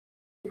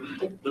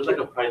Looks like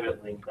a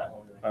private link, that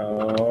one.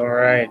 All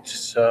right,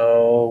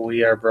 so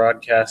we are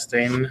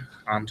broadcasting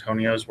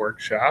Antonio's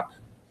workshop.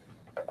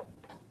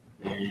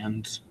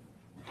 And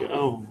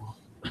go.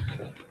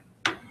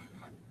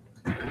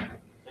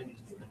 Thank you,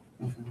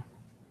 Stephen.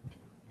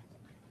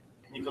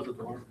 Can you close the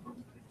door?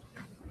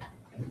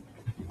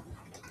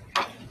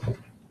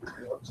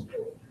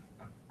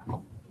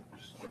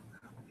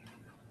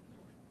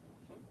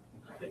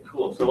 Okay,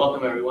 cool. So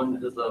welcome everyone.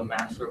 This is a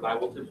math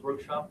survival tips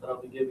workshop that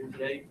I'll be giving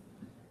today.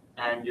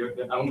 And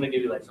I'm going to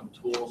give you like some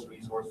tools,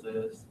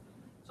 resources,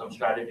 some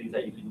strategies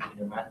that you can use in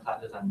your math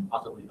classes and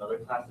possibly other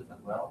classes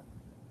as well.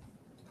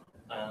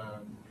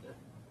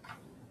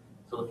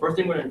 So the first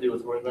thing we're going to do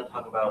is we're going to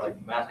talk about like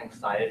math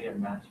anxiety and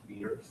math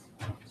fears.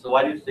 So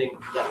why do you think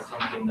that's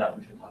something that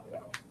we should talk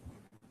about?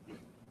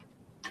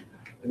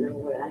 You know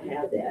what, I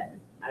have that.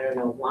 I don't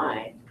know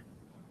why,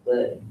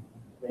 but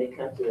when it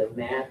comes to the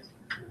math,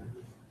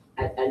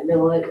 I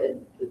know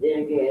it, but then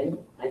again,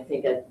 I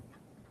think I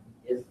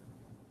just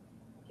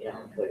get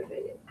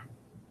unmotivated.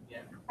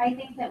 I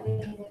think that we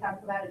need to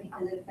talk about it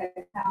because it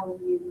affects how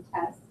you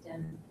test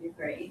and your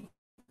grade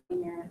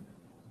in your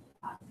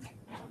class.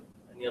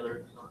 Any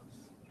other thoughts?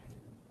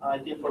 I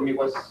think for me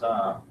was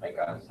like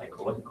a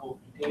psychological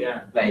thing.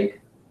 Yeah.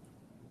 Like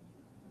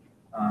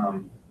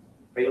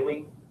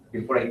failing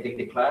before I take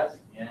the class.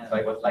 Yeah. So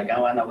I was like,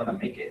 oh, I'm not gonna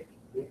make it.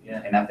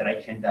 Yeah. And after I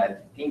changed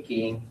that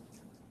thinking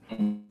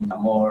and a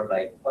more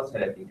like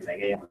positive thinking, like,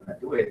 hey, I'm gonna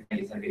do it,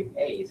 and I started getting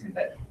A's, and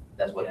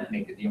that's what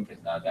makes the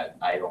difference now. That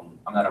I'm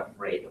not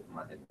afraid of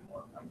math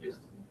anymore. I'm just.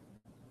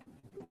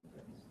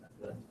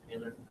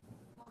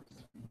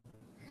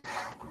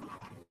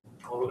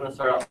 Well, we're gonna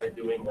start off by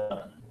doing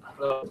I don't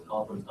know what it's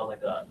called, but it's called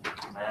like a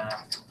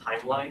math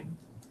timeline.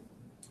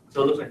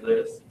 So it looks like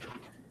this.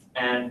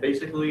 And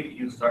basically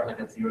you start like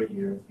at 0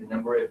 years. You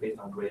number it based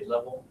on grade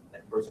level,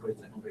 like first grade,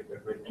 second grade,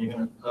 third grade, and you're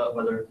gonna put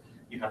whether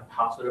you have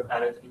positive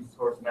attitudes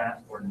towards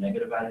math or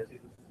negative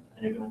attitudes,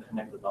 and you're gonna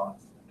connect the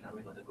dots, kind of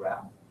make like a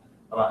graph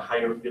about how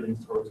your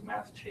feelings towards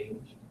math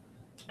change.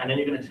 And then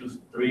you're gonna choose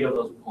 3 of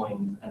those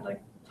points and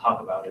like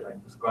talk about it,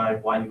 like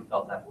describe why you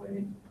felt that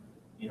way.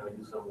 You know,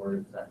 use some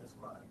words that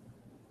describe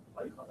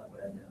why you felt that way,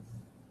 I guess.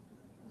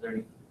 Is there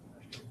any?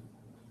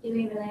 Do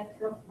we really have to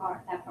go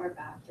that far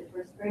back to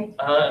first grade?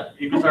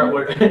 You can start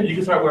you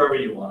can start wherever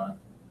you want.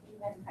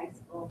 Even high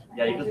school.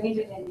 Yeah, you I can-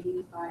 graduated in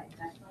 '85.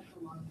 That's not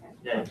a long time.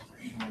 Yeah.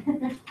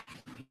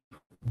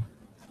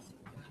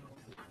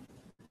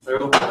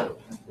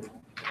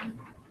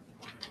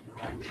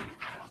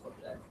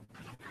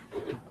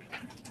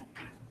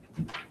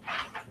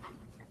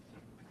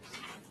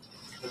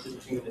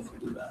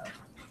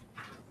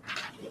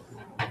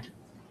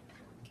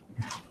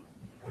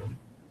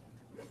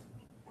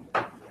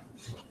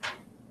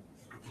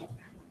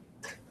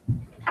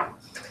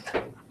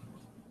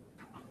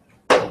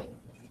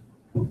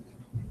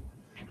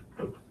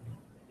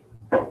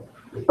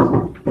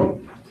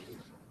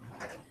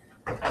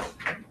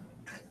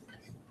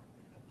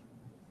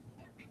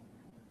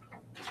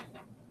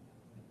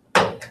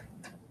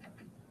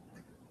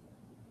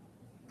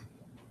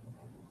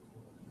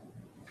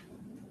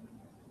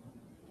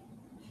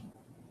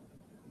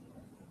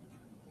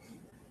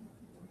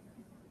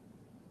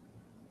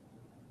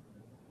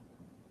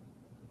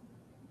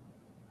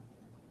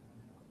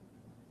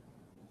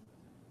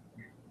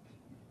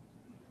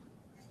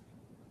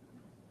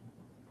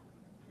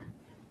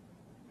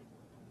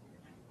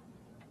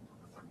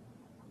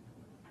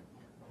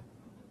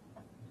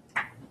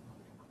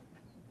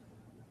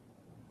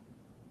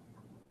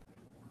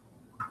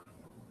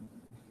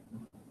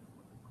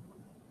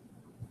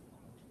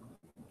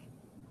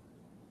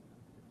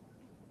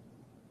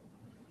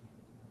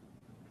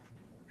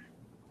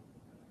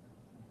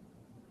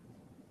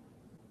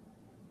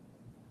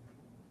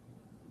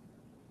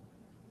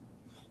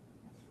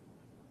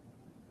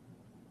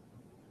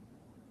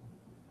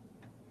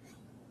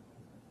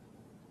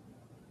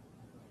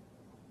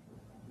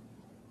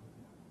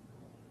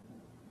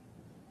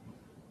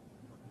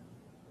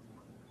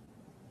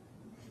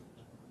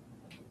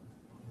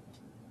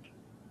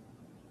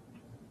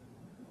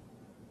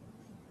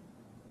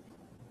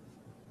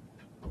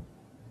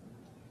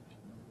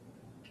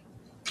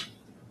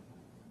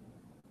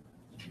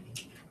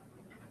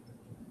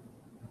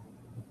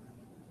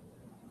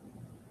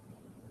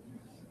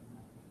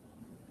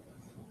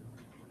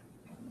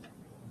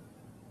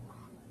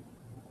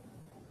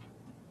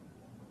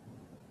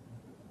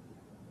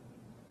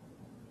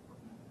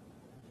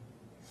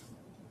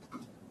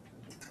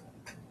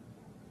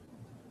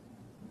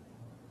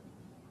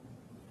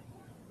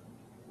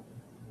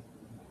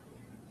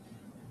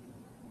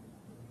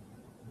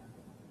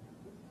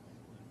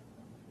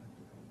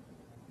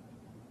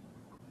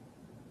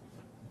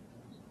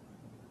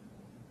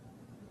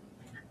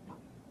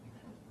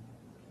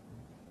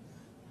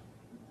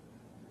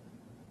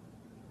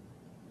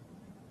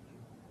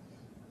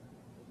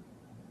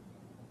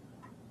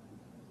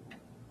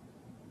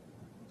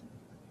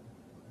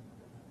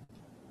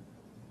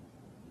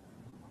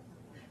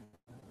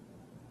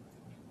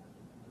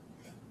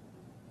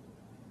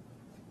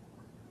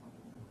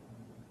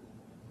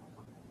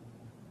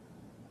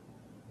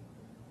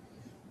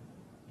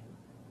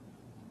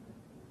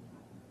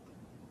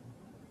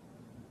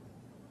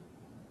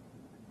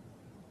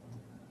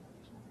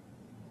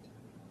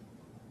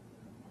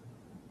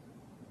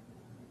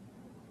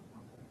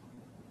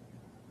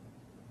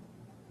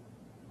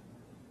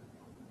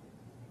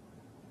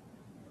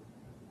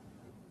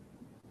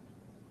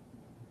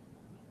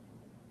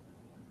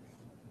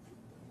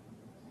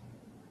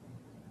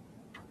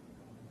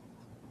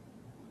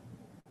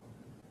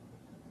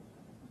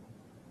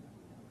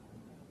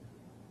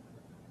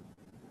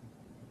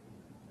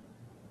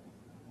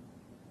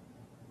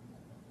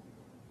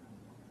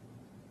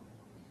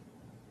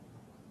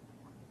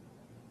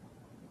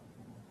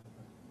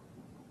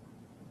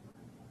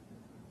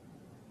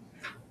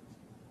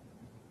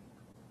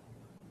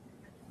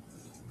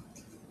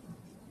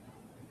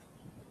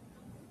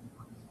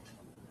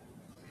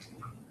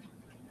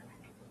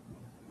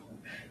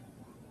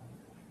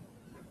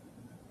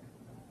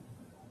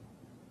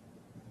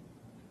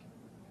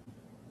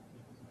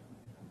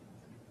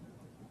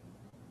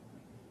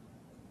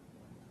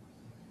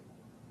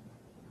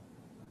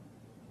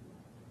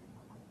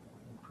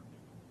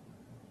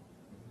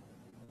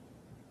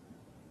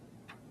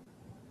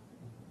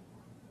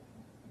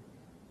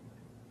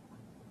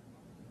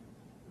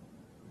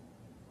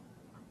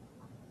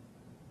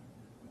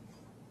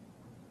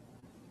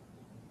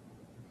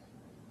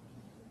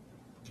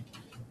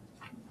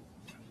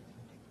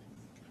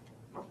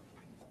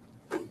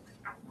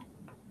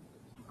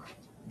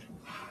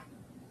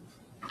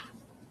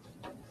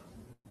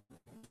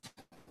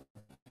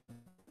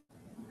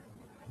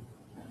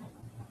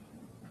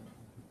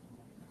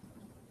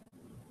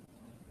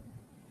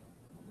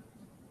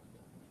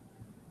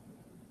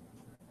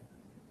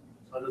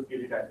 So I'll just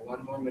give you guys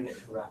 1 more minute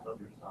to wrap up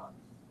your thoughts.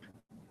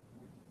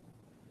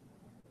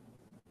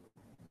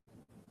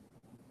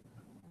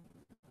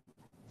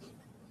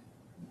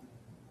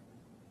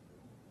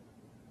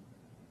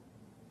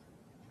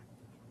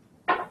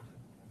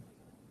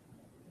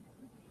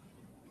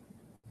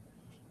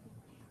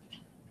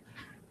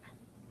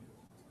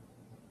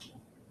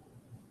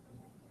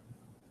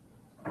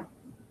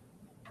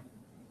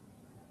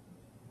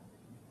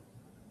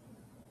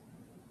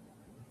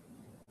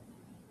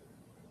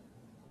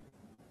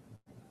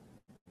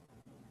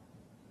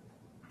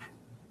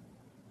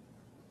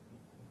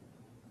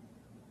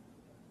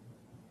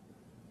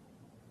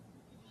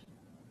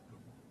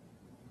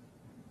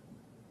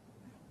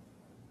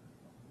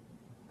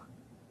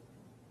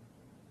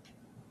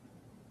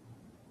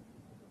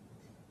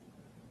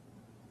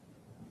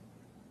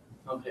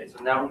 Okay,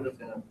 so now we're just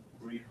gonna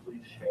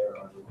briefly share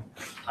our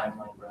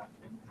timeline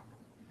graphing.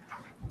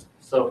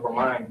 So for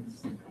mine,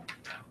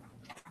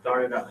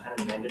 started out kind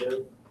of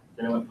negative,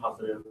 then it went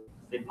positive,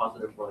 stayed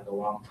positive for like a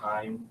long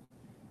time.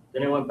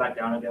 Then it went back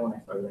down again when I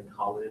started like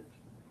college,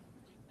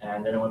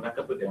 and then it went back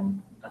up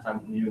again as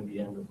I'm nearing the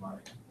end of my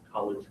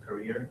college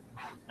career.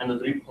 And the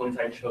 3 points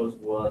I chose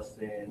was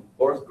in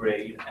 4th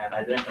grade, and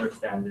I didn't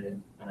understand it,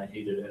 and I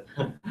hated it.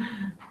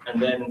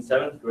 And then in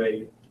 7th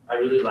grade, I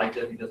really liked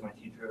it because my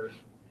teacher,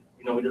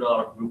 we did a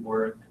lot of group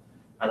work.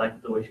 I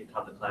liked the way she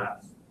taught the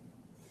class.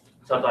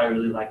 So I thought I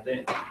really liked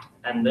it.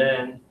 And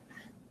then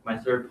my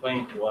 3rd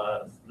point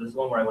was this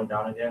one where I went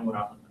down again when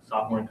I was a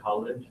sophomore in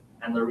college.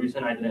 And the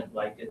reason I didn't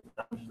like it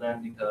that much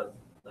then because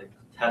like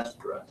test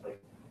stress, like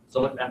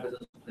so much emphasis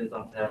was placed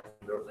on tests.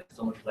 There was like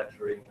so much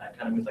lecturing. I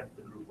kind of missed like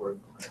the group work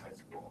in high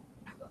school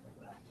and stuff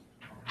like that.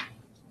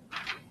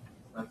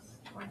 That's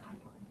my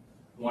timeline.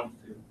 Who wants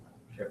to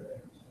share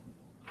theirs?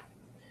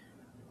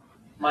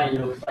 Mine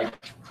looks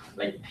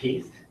like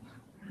peace,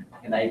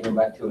 and I go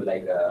back to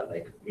like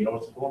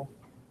middle school.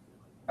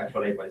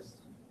 Actually,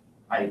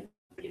 I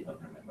really don't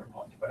remember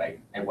much, but I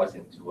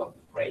wasn't too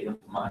afraid of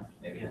math,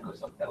 maybe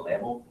because of the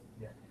level.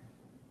 Yeah.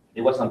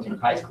 It was until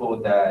high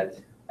school that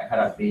I had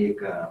a big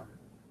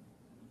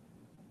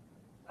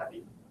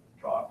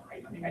drop.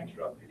 I mean, I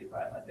dropped really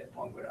bad at the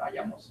point where I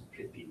almost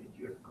repeated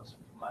year because of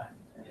math.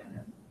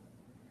 Yeah.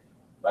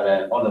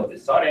 But all of a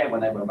sudden,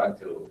 when I went back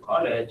to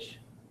college,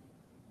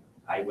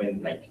 I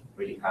went like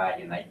really high,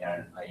 and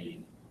I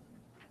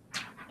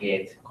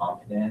get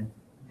confident,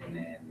 and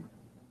then,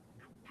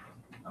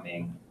 I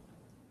mean,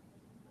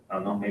 I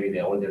don't know, maybe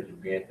the older you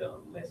get, the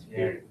less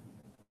fear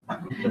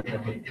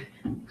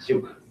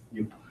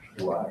you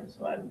are.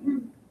 So I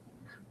Who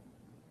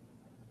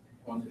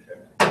wants to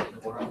share?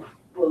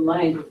 Well,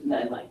 mine,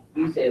 not like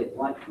you said,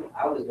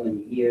 I was going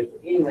to years,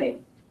 but anyway,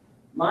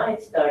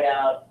 mine started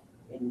out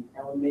in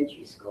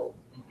elementary school.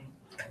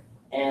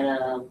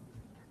 And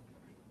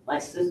my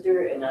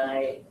sister and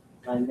I,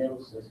 my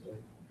middle sister,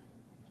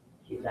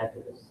 she's after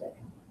the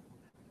second.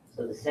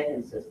 So the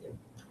second sister,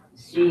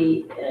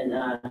 she and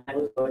I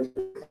was going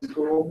to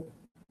school.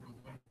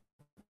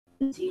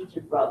 The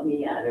teacher brought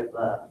me out of,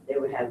 they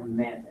were having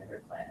math in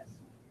her class.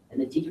 And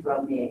the teacher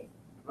brought me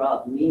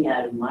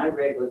out of my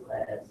regular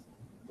class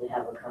to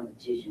have a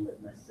competition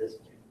with my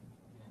sister.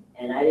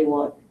 And I didn't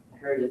want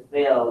her to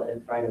fail in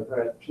front of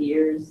her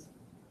peers,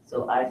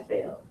 so I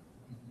failed.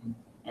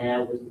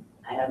 And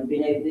I haven't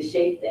been able to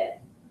shake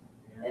that.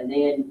 And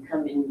then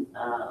coming,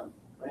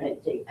 when I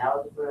had to take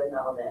algebra and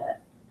all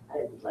that, I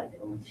was like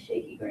on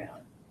shaky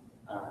ground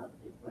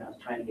when I was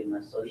trying to get my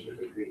associate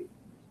degree.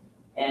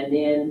 And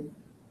then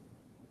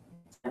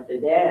after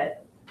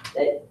that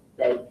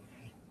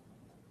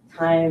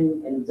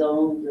time and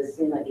zone just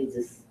seemed like it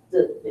just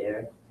stood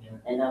there,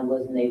 and I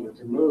wasn't able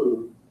to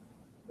move.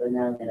 But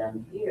now that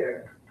I'm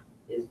here,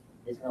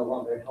 it's no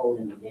longer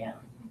holding me down.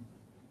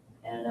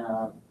 And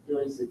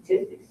doing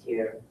statistics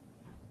here,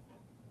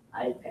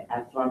 I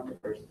flunked the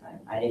first time.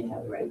 I didn't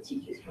have the right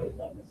teachers for as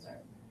I'm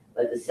concerned.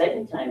 But the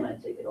second time I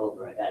took it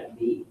over, I got a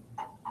B.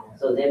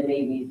 So that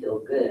made me feel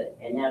good.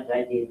 And after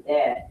I did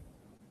that,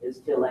 it was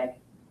still like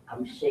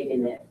I'm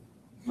shaking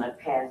my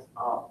past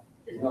off.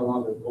 It's no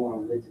longer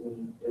going with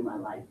me through my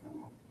life no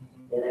more.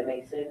 Does that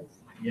make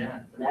sense?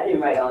 Yeah. And I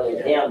didn't write all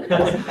that down.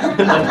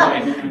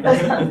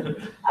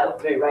 I've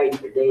been writing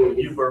for days.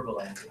 You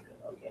verbalize it.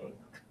 Okay.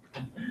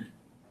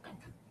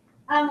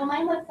 Well,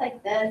 mine looks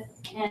like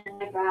this, and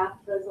my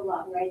graph goes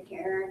along right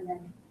here, and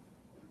then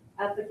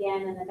up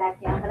again, and then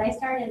back down. But I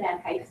started at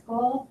high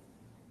school,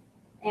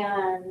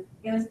 and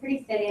it was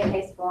pretty steady at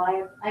high school.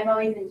 I've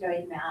always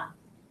enjoyed math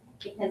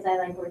because I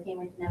like working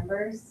with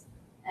numbers.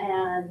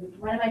 And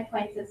one of my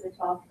points is the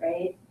 12th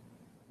grade,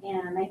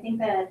 and I think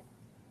that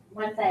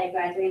once I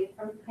graduated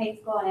from high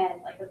school, I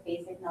had like a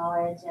basic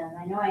knowledge, and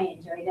I know I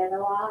enjoyed it a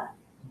lot.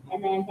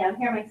 And then down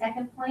here, my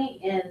second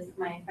point is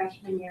my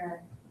freshman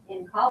year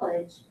in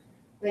college,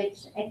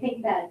 which I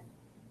think that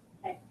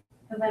I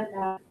went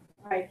back,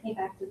 or I came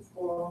back to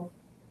school.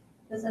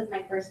 This was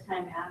my first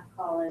time at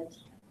college,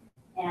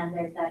 and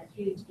there's that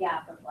huge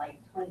gap of like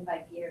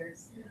 25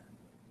 years.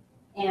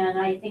 And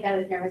I think I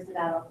was nervous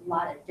about a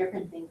lot of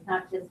different things,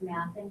 not just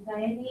math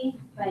anxiety,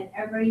 but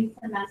every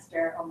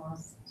semester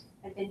almost,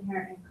 I've been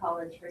here in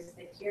college for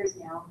 6 years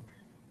now.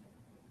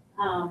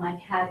 I've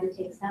had to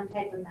take some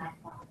type of math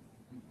class.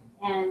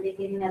 And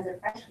beginning as a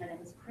freshman, it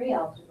was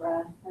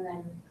pre-algebra and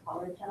then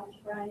college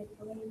algebra, I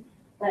believe.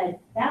 But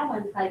that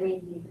one probably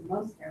made me the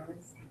most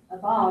nervous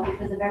of all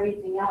because of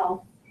everything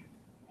else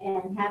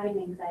and having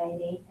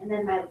anxiety. And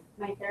then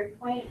my third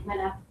point went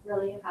up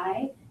really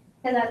high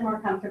because I was more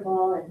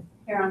comfortable and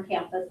here on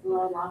campus a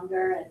little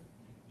longer and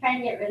trying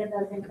to get rid of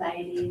those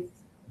anxieties.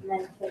 And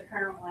then the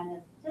current one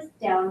is just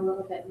down a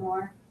little bit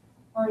more,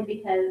 only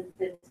because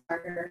it's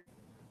harder.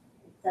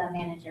 It's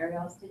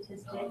managerial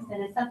statistics,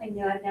 and it's something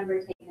new. I've never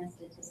taken a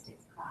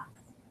statistics class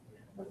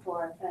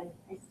before, but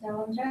I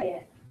still enjoy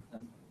it.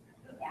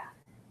 Yeah.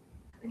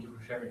 Thank you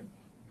for sharing.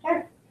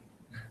 Sure.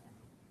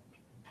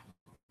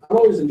 I've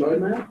always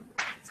enjoyed math.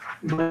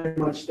 Mine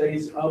pretty much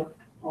stays up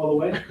all the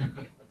way.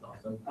 That's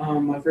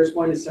awesome. My first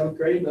point is 7th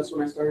grade. That's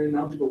when I started in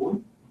Algebra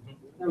 1.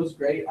 That was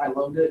great. I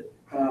loved it.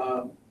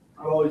 I've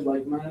always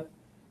liked math.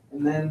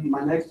 And then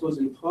my next was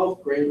in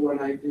 12th grade when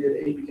I did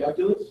AP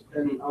Calculus,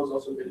 and I was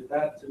also good at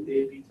that. Took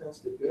the AP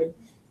test, did good.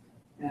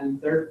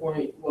 And third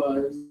point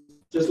was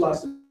just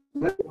last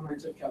semester when I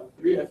took Calc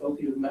 3, I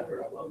felt even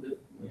better. I loved it.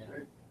 It was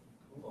great.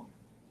 Cool.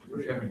 Thank you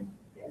for sharing.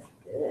 That's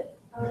good.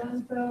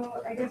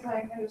 So I guess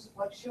I kind of just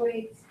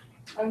fluctuate.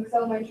 Because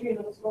elementary and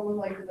middle school was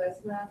like the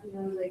best math,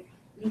 like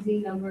easy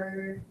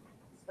number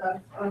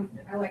stuff.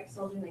 I like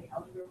solving like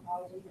algebra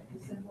problems, like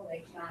the simple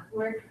like math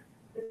work.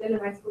 But then in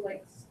my school,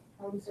 like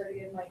problems started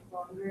getting like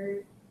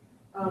longer.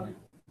 So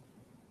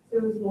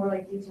it was more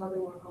like detailed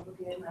and more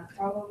complicated math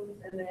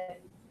problems. And then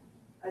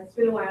it's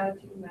been a while to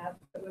do math,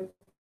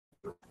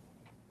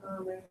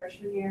 my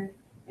freshman year,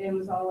 and it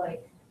was all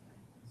like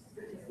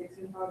statistics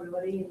and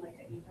probability and like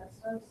technique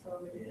stuff.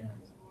 So Yeah.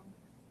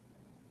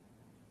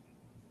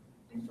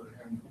 Thanks for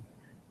sharing.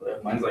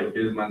 But mine's like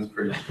his, mine's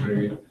pretty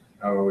straight.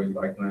 I always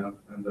liked math.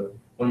 And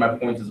one of my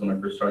points is when I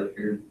first started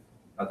here,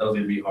 I thought it was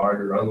going to be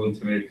harder. I was a little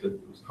intimidated because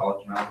it was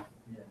college math.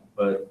 Yeah.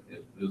 But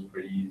it was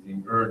pretty easy.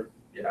 Or,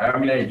 yeah, I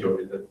mean, I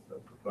enjoyed it.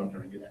 That's what I'm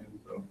trying to get to.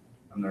 So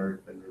I've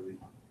never been really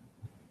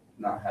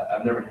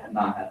I've never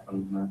not had fun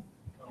with math.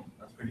 Oh,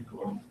 that's pretty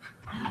cool.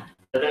 I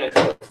think I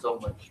felt so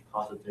much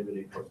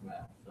positivity towards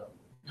math, so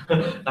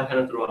that kind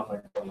of threw off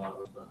like a lot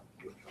of the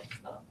workshop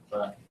stuff.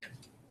 But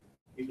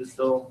you can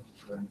still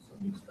learn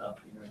some new stuff,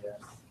 I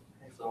guess.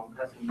 Okay, so I'm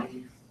passing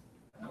these.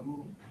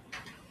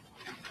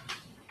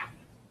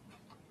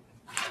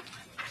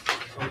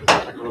 So this is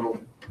like a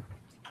little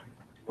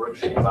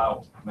worksheet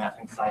about math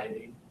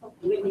anxiety.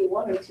 We need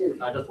one or two.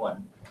 Just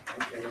one.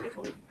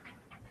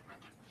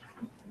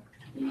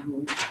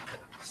 Mhm.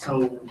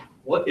 So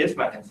what is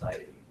math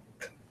anxiety?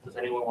 Does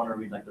anyone want to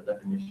read like the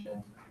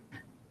definition?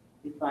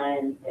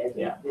 Defined as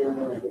Yeah. a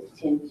feeling of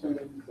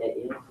tension that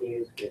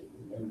interferes with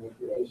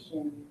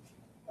manipulation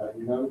of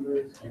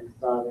numbers and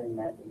solving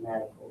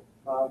mathematical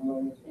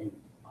problems in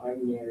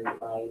ordinary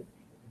life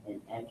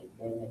and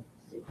academic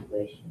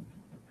situations.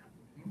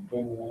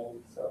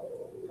 Finland,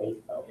 so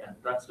Latham. Yeah,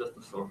 that's just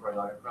the source where I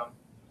got it from.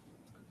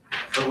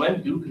 So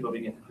when do people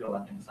begin to feel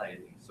math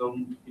anxiety? So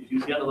if you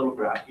see on the little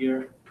graph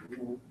here,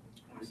 Mhm.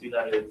 you see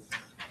that it's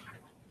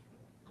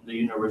the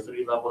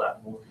university level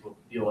that most people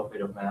feel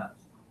afraid of math,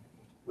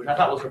 which I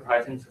thought was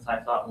surprising since I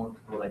thought more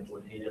people like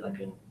would hate it like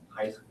in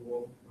high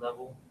school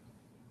level,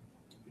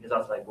 because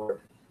that's like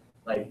where,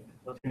 like,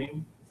 what's your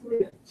name?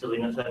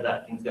 Selena said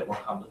that things get more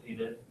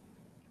complicated.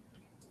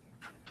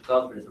 So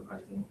that was pretty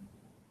surprising.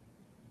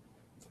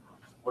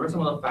 What are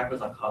some of the factors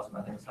that cause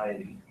math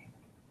anxiety?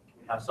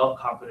 We have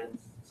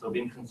self-confidence, so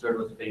being concerned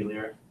with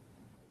failure.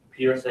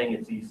 Peers saying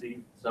it's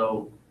easy,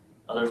 so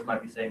others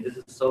might be saying this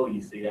is so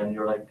easy, and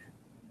you're like,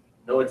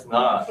 no, it's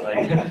not.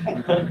 Like,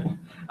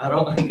 I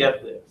don't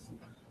get this.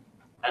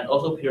 And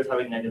also peers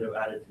having negative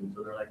attitudes,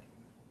 so they're like,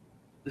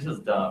 this is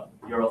dumb.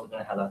 You're also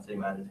gonna have that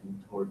same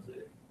attitude towards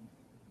it.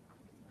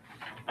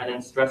 And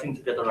then stressing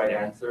to get the right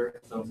answer.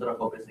 So instead of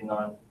focusing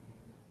on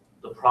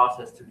the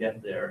process to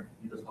get there,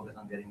 you just focus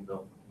on getting the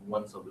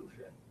one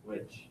solution,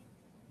 which,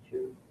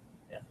 True.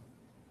 yeah.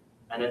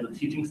 And then the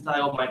teaching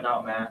style might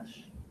not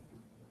match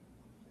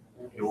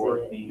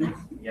your needs.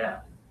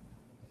 Yeah.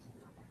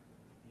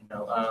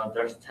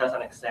 There's tests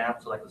and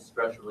exams, so like the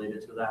stress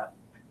related to that.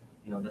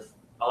 This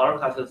a lot of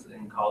classes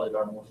in college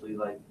are mostly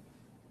like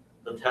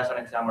the test and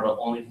exam are the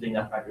only thing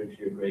that factor into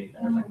your grade,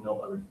 and there's like no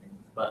other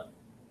things. But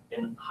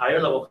in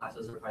higher level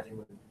classes,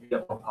 surprisingly, you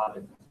get more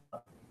projects and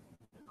stuff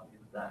to help you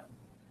with that.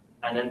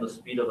 And then the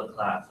speed of the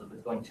class, if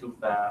it's going too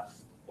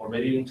fast or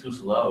maybe even too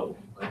slow,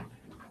 like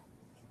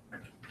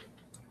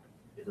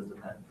it just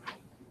depends.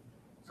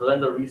 So then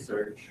the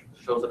research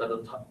shows us that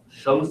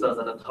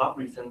the top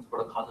reasons for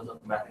the causes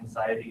of math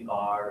anxiety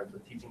are the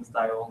teaching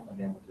style,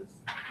 again, which is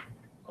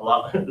a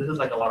lot. This is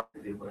like a lot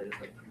of what I just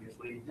said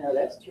previously. No,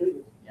 that's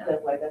true. Yeah.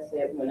 Because like I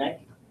said, when I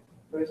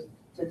first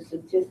took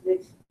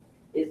statistics,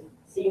 it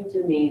seemed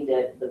to me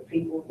that the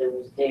people that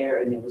was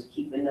there and that was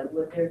keeping up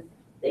with her,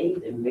 they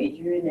either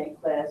majored in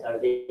that class or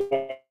they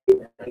had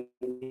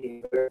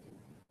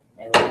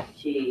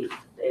she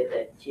said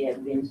that she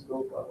hadn't been in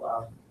school for a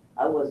while.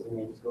 I wasn't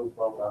in school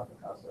for a while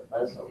because of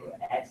us over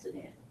an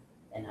accident,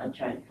 and I'm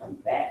trying to come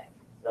back.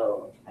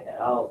 So I got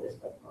all this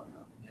stuff going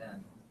on. Yeah.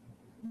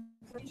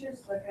 So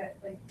teachers look at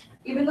like,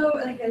 even though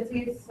like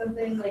it's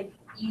something like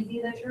easy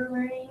that you're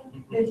learning,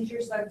 the teacher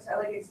sucks at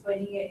like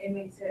explaining it and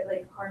makes it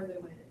like harder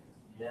than what it is.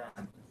 Yeah.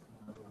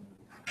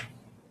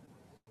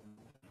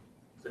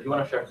 So if you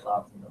want to share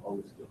thoughts,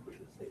 always feel free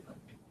to say them.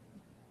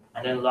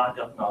 And then lack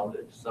of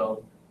knowledge.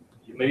 So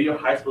maybe your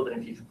high school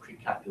didn't teach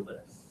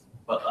pre-calculus,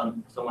 but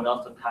someone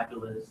else took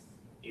calculus,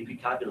 AP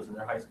calculus in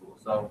their high school.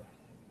 So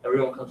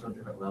everyone comes from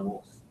different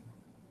levels.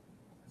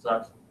 So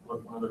that's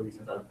one of the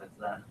reasons that affects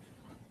that.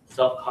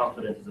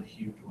 Self-confidence is a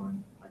huge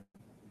one. Like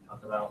we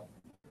talked about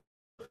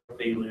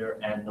failure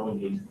and no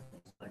engagement.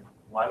 Like,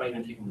 why am I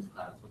even taking this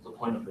class? What's the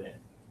point of it?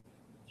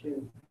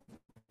 True.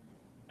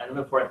 And then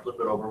before I flip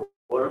it over,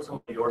 what are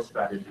some of your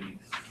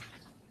strategies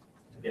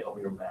to get over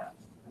your math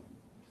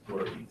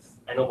worries?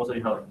 I know most of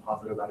you have like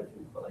positive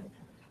attitudes, but like,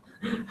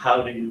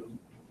 how do you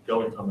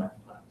go into a math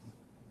class?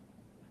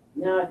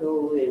 Now I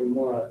go in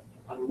more,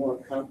 I'm more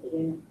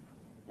confident,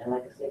 and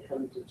like I said,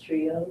 coming to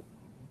trio,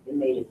 it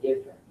made a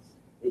difference.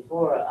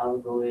 Before I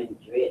would go in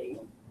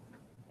dreading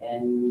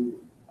and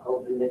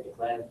hoping that the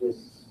class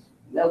just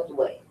melt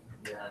away.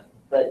 Yeah.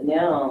 But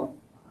now,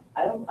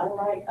 I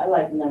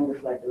like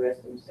numbers like the rest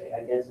of them say.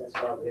 I guess that's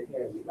why we're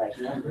here, we like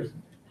numbers.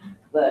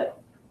 But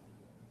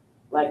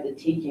like the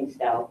teaching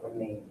style for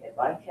me, if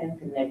I can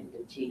connect with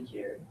the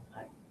teacher,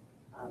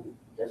 I'm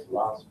just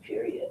lost,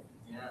 period.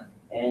 Yeah.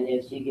 And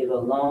if she give a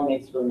long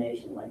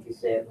explanation, like you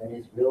said, when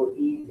it's real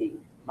easy,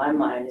 my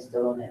mind is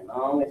still on that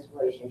long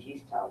explanation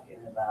she's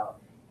talking about.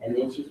 And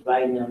then she's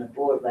writing on the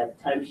board. By the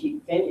time she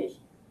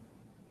finished,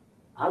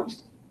 I'm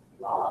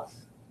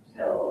lost.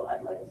 So,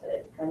 like I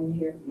said, coming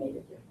here made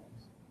a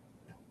difference.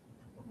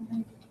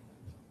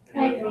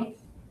 I agree.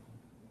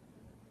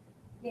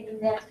 Getting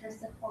the extra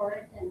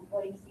support and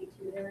putting C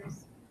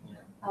tutors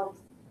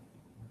helps.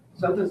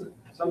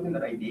 Something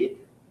that I did,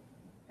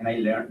 and I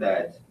learned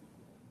that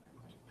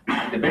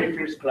the very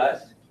first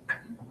class,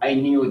 I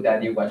knew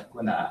that it was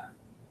gonna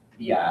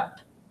be a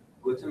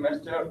good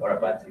semester or a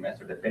bad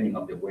semester, depending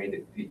on the way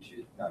the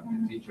teacher.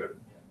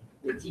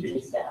 The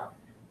teaching style.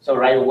 So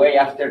right away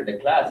after the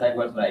class, I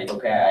was like,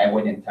 okay, I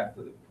went and talked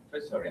to the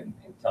professor and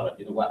tell her,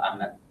 you know what,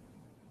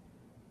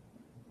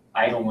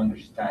 I don't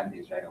understand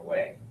this right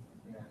away.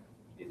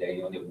 Is there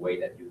any other way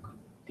that you could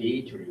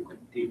teach, or you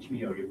could teach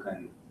me, or you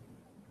can?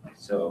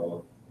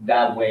 So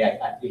that way,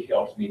 it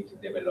helps me to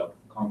develop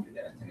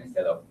confidence, and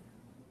instead of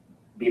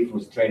be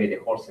frustrated the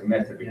whole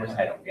semester because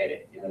I don't get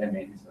it. You know what I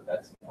mean? So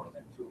that's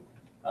important too.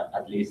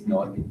 At least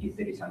know if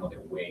there is another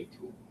way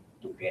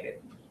to get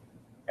it.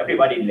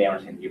 Everybody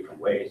learns in different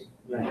ways.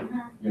 Right.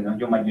 You know,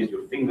 you might use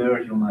your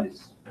fingers, you might,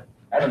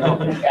 I don't know.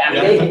 I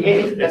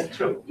mean, that's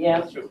true. Yeah.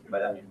 That's true.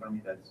 But I mean, for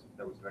me, that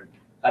was very,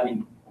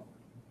 having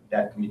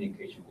that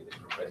communication with the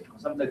professor.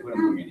 Because sometimes we don't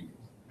communicate.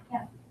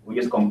 Yeah. We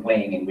just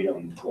complain and we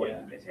don't go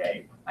and say,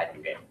 hey, I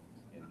don't get it.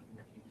 You know?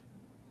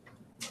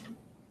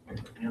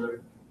 Any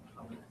other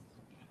comments?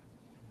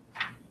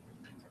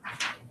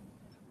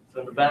 So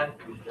in the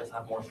back, we just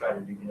have more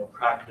strategy,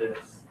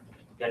 practice,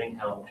 getting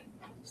help,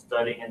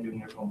 studying and doing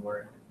your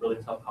homework,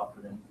 building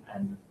self-confidence,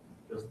 and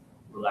just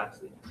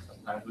relaxing.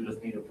 Sometimes we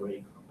just need a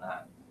break from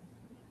that.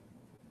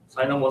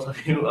 So I know most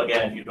of you,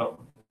 again, you don't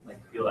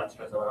feel that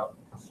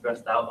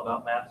stressed out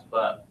about maths,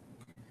 but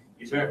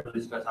you shouldn't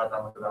really stress out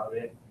that much about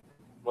it.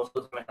 Most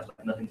of the time it has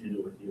nothing to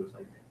do with you. It's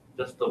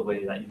just the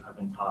way that you have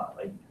been taught.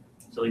 Like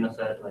Selena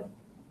said,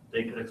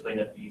 they could explain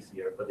it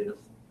easier, but they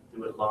just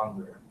do it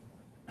longer.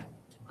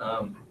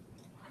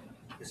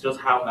 It's just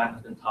how math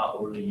has been taught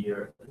over the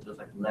years. It's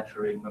just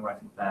lecturing,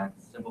 memorizing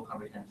facts, simple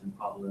comprehension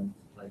problems.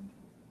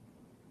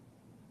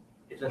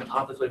 It's been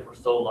taught this way for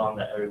so long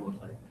that everyone's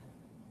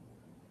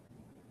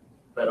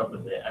fed up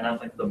with it. And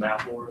that's the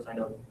math wars. I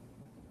know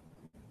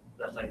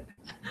that's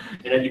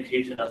in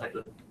education, that's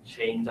the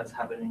change that's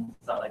happening.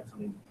 It's not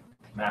something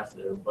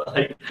massive, but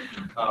it's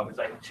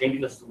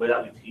changing the way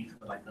that we teach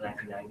from the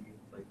 1990s.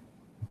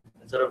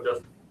 Instead of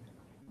just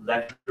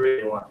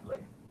lecturing, they want to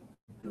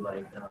do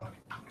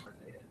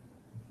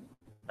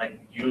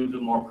you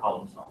do more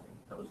problem solving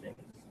type of things.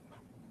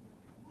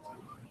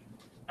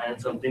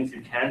 And some things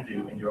you can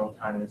do in your own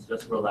time is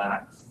just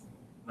relax,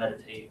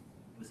 meditate,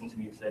 listen to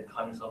music,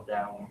 calm yourself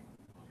down.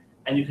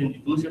 And you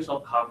can boost your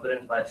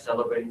self-confidence by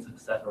celebrating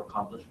success or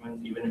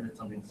accomplishments, even if it's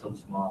something so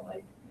small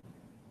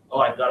oh,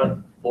 I got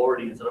a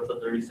 40 instead of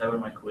the 37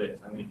 in my quiz.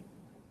 I mean,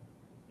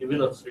 even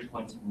though it's 3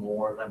 points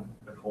more than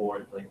before,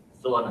 it's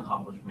still an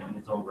accomplishment in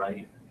its own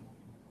right.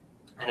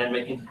 And then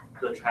making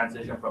the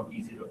transition from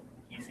easy to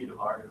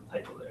hard is a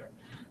typo there.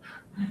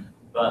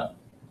 But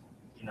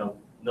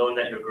knowing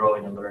that you're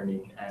growing and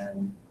learning,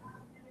 and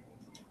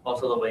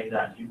also the way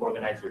that you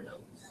organize your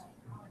notes.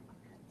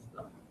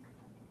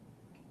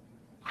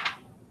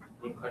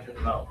 Any questions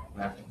about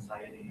math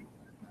anxiety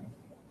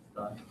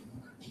stuff?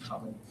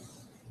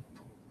 Comments?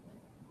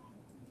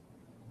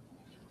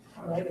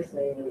 Like I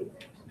say,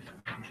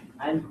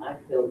 I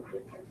feel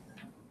different.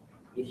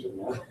 You should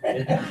know.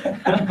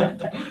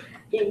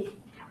 He's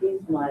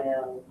my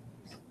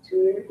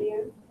tutor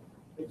here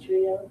for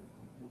Trio.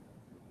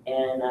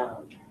 And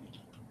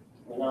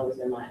when I was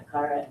in my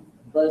car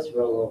bus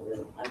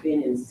rollover, I've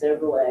been in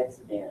several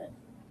accidents.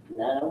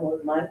 None of them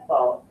was my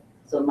fault.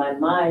 So my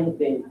mind had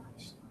been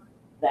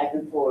back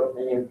and forth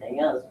and everything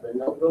else, but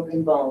no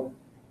broken bone,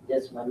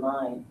 just my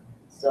mind.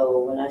 So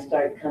when I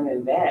started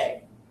coming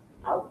back,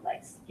 I was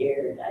like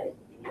scared.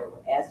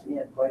 Asked me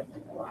a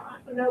question, well, I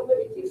don't know, what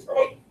did you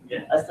say?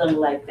 Yeah. Or something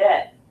like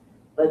that.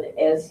 But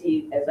as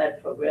I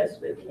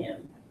progressed with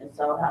him and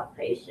saw how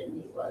patient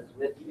he was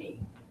with me,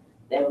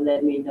 that would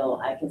let me know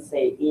I can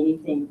say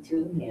anything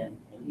to him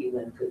and he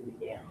wouldn't put me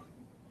down.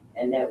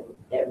 And that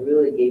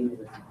really gave me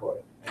the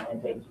support. And I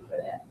thank you for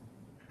that.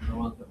 You're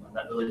welcome. And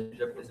that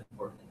relationship is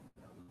important.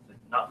 Like,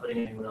 not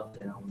putting anyone else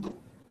down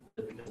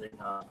just because they're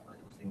not like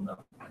seeing them.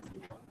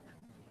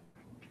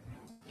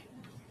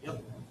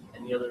 Yep.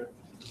 Any other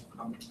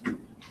comments?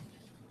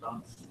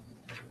 Thoughts?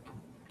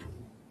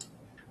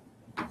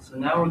 So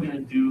now we're gonna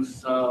do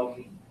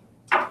some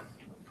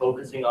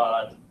focusing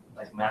on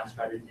like math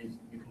strategies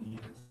you can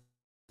use.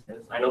 Yes,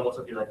 I know most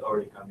of you like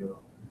already have your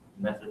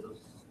methods of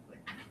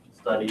like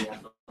study and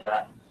stuff like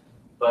that,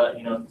 but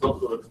it's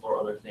also to explore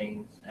other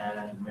things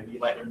and maybe you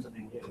might learn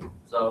something new.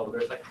 So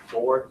there's like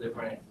 4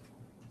 different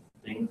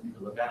things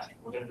to look at.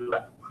 We're gonna do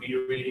like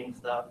pre-reading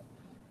stuff,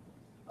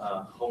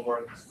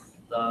 homework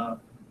stuff,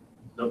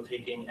 note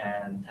taking,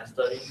 and test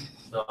studying.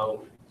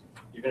 So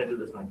you're gonna do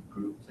this in like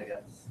groups, I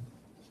guess.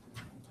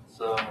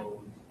 So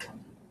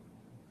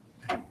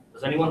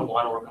does anyone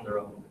want to work on their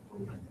own for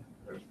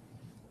their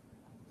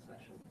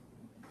session?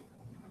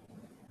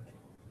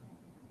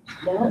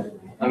 No,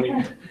 I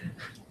mean,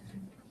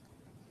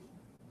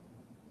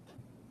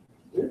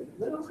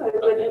 we're okay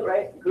with it,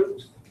 right?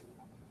 Groups.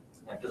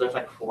 yeah, because there's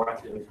like 4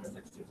 activities and there's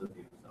like 6 of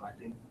you. So I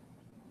think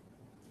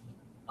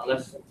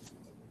unless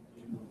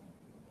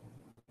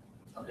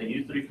okay,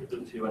 you 3 could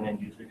do 2 and then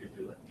you 3 could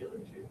do like the other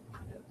 2.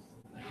 Yes,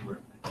 that could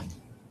work.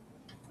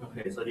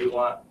 Okay, so do you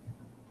want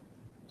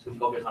to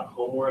focus on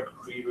homework,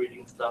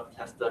 pre-reading stuff,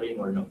 test studying,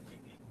 or note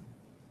taking?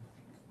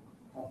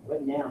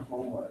 Right now,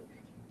 homework.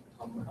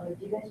 Homework. Oh,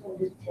 if you guys want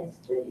to do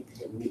test study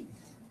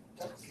techniques,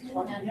 test.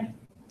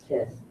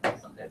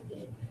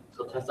 Okay.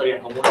 So test study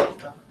and homework and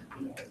stuff?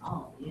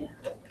 Oh, yeah.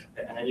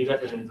 Okay, and then you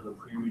guys are going to do the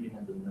pre-reading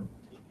and the note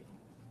taking.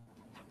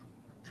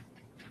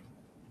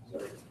 So I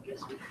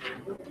guess we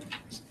can.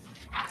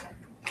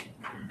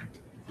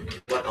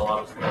 Like a lot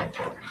of stuff.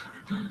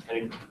 I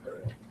need to prepare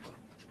it.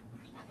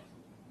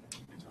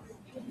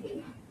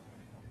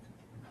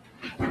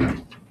 Oh,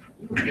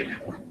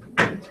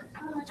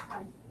 that's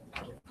fun.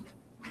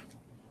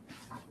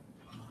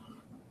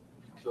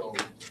 So,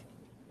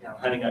 yeah, I'm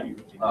handing out you.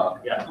 Oh.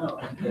 Yeah. Oh,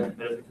 Yeah.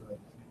 Better because I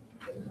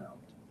get it out.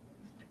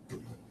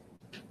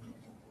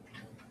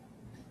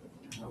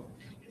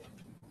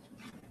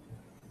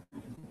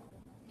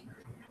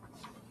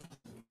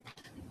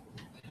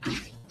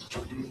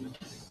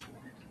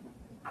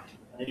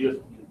 And you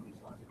guys can do these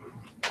ones.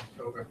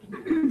 Okay.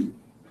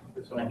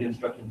 This one, the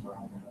instructions are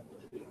on there.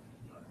 If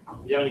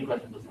you have any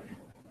questions, just like.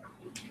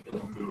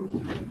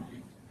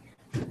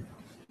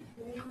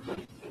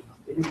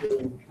 We're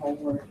doing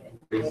homework and.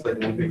 It's like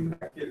one big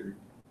packet or?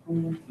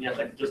 homework. Yeah,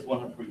 like just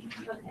one for each.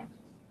 Okay.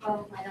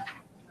 Well, I don't.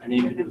 And then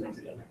you can do them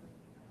together.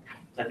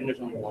 So I think there's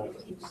only one of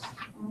those.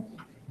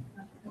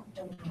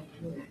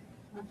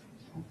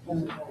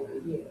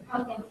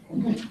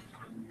 Okay.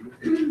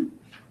 You're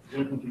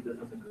gonna complete this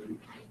as a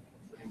group.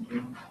 Thank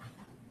you.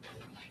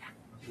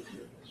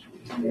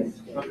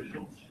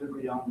 Instructions should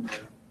be on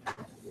there.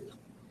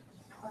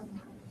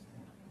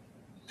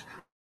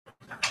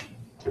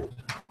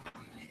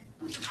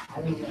 I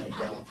don't know.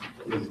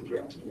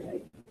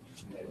 Right.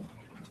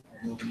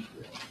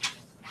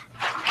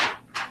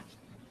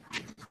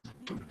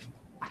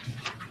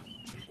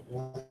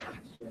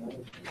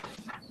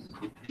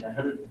 Yeah, I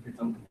heard it. It's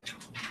on.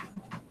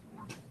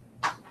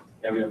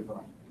 Yeah, we have fun.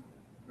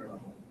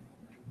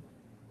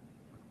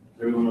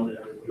 Everyone knows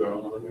that you are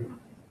on the other.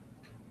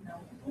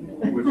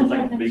 Which is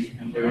like big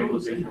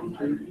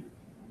consideration.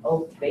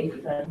 Oh,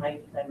 based on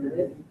height, time of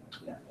living.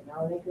 Yeah. And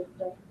all that good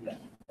stuff? Yeah.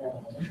 Uh,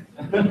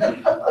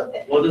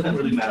 Well, it doesn't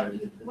really matter.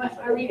 It's just What like-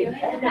 are we doing? Or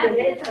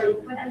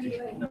what are we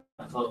doing?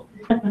 So,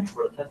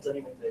 for the test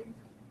studying and things,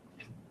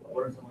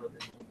 what are some of the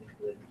things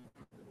that,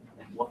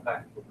 like, what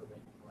factors will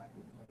prevent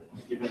you?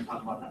 You're gonna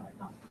talk about that right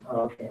now.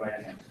 Oh, okay.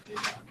 Right now.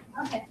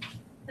 Okay.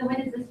 So what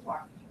is this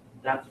for?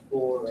 That's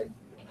for like.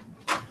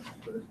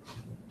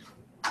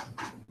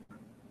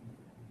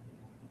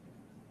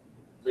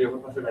 So your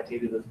professor like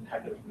gave you this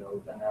packet of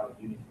notes, and now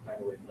you need to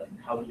find a way to like,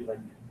 how would you like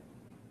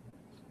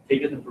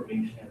take this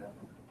information and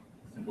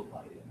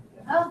simplify it?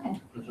 Yeah. Okay.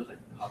 So it's just like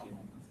copying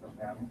stuff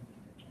down.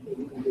 You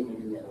can give me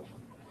the middle.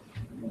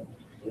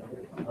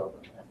 Oh,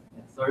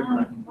 Yeah, sorry for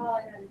that. Well, I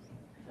understand.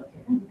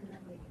 okay.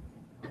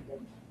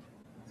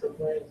 So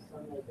what are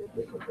some of the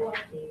difficult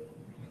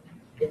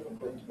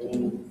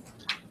things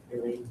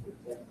related to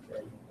that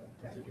study?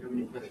 If you have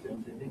any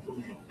questions, I think we'll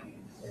make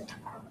these.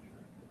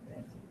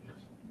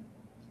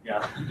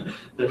 Yeah,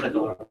 there's like a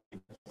lot.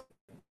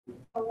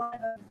 A lot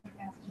of them.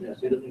 Yeah,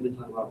 so it doesn't even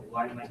talk about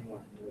why am I going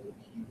to the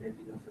key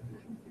basic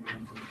definition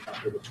from the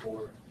chapter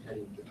before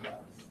heading to class.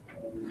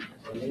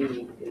 For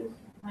me, it's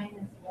Mine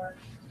is work.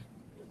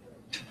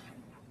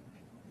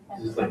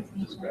 This is like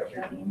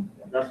description.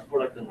 That's for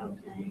like the notes.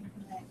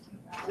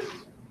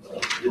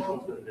 This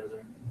one's put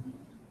together.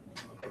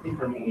 I think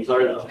for me, These it's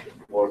are are the,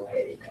 work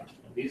ethic.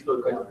 these go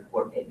Because to,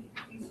 work ethic.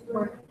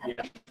 Work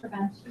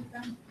prevention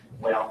from.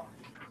 Well,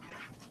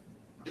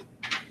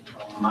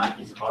 math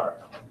is hard.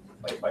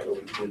 By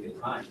always put the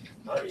time,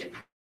 studying.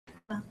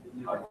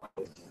 Hard.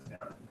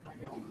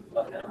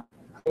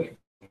 Okay.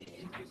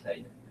 You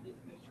say,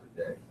 make sure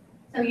that.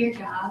 So your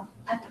job,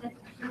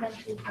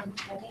 prevents you from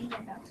studying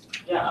or no?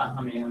 Yeah,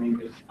 I mean,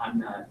 because I'm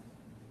not.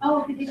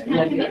 Oh, because you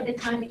can't commit the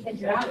time because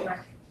you're at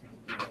work.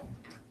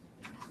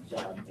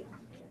 job.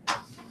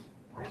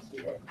 I see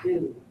that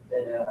too,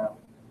 that,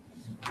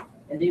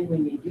 and then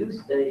when you do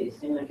study, it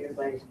seems like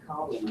everybody's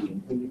calling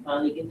you. When you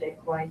finally get that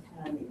quiet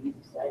time and you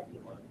decide you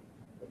want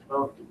to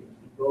talk to them,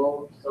 you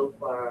go so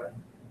far,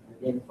 and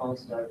then the phone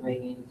starts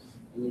ringing,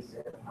 and you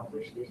say, I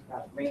wish they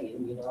stopped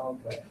ringing, you know,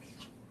 but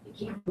it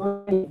keeps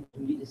ringing,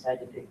 and you decide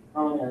to pick the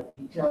phone up,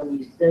 you tell them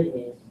you're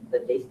studying,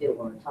 but they still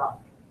want to talk.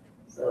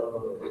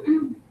 So,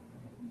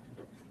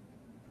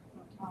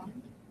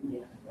 yeah.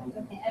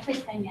 Okay, I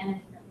put time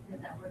management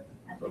because that work,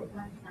 at work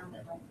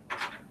sounded like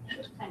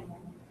time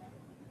management.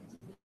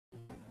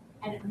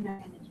 I don't know how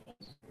to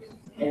change.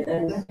 And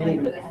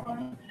understanding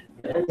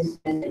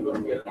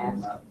what they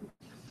ask.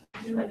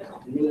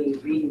 Like, me,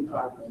 reading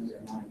problems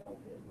are not no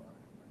good.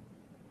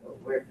 But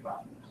word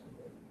problems.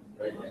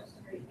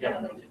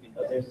 yeah.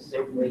 But there's a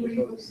certain way you're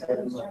supposed to set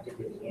them up to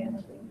get the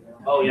answer. You know?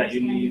 Oh, yeah,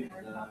 you need,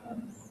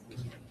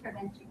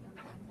 Prevent you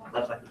from.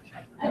 that's like the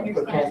chapter.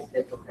 Understand.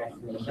 The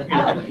procrastination.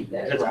 Oh.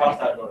 That's Just right. cross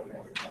that going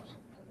forward.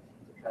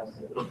 Because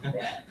of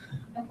that.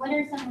 And what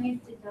are some ways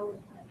to deal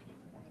with that?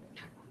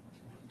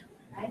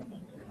 I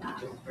think,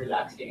 Just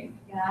relaxing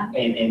yeah.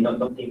 and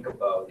don't think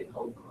about the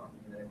outcome,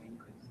 you know what I mean?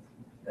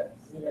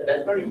 'Cause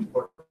that's very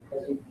important.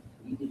 Because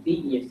you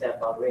defeating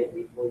yourself already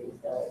before you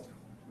start.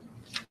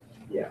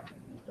 Yeah.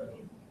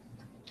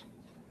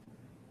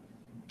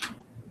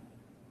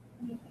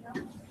 Anything else?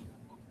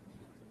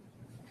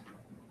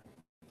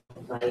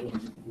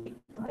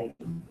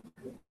 Fighting.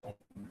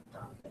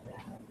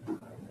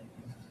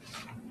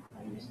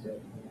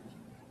 Understood.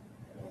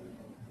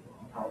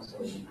 Also,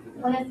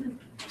 What is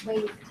the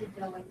ways to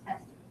deal with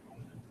testing?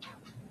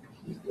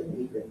 you still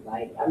need the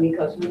light. I mean,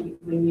 because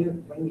when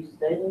you're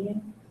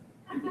studying,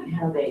 you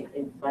have that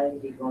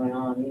anxiety going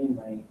on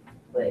anyway.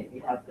 But if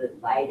you have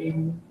good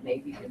lighting,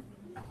 maybe you can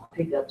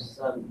pick up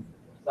some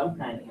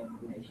kind of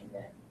information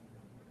that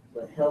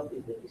will help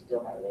you, but you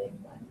still have that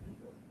anxiety.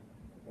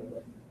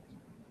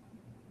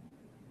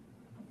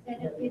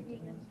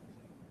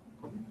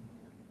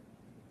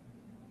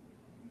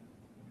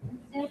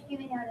 Instead of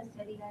giving out a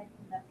study guide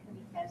from the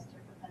upcoming test,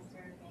 your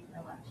professor made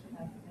the lecture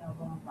notes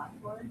available on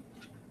Blackboard.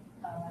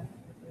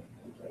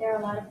 There are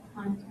a lot of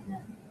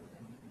content.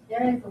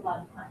 There is a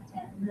lot of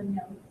content in the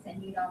notes,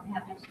 and you don't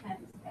have much time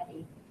to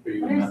study.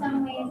 What are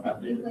some ways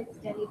that you would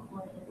study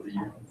for this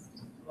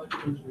test?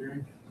 Electrical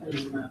engineering,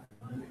 and math.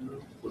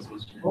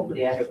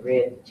 Hopefully I have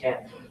read the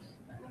chapter.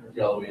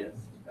 Oh, yes.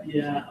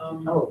 Yeah,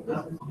 Oh,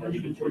 this is-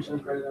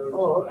 100% credit hours.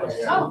 Oh,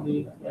 okay.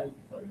 Solely, like,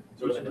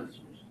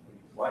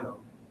 Why not?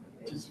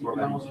 just,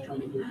 I'm also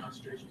trying to do a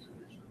concentration.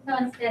 So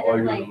instead Or of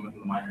you're like in the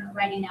minor.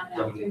 writing out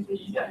answers, you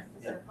just Yeah,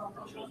 press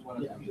the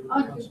circle. Yeah, do Oh,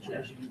 a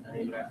concentration.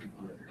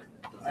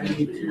 I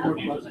need 2 more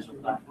classes for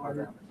that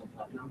harder,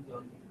 and I'm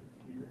done.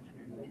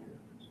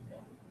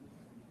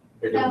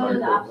 So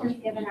the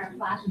options given are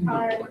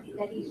flashcards,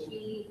 study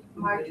sheet,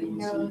 margin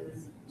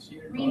notes,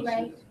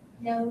 rewrite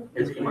notes,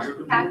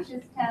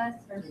 practice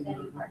tests, or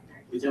study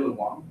partners. Is it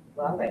long?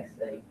 Well, I like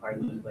study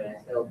partners, but I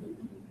seldom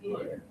do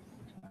it.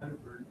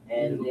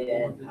 And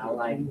then I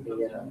like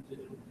the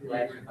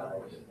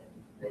flashcards.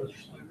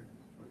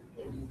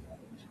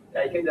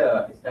 I think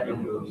the study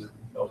groups,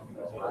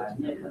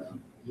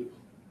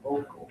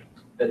 Vocal.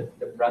 the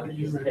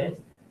practice test.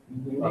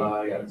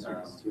 Yeah,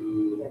 it's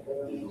 2.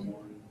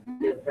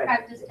 The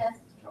Practice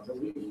test. I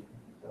believe.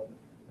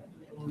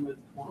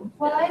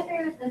 Well, I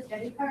agree with the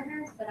study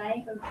partners, but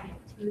I go to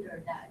a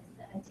tutor that's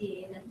a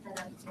TA that's set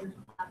up in the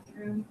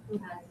classroom who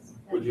has.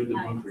 Would you do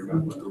one for your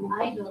math?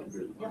 I go to see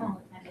them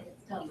all the time, but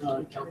it's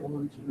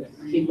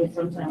still. See, but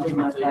sometimes in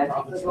my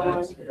classes are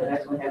going, but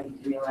that's what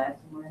happened to me last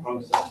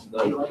one.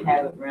 They would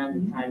have it around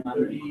the time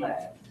I'm in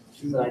class,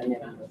 so I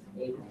never was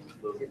able to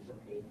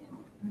participate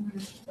in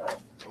it. So,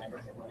 like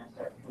I said, when I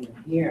started coming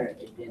here,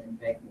 it didn't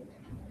affect me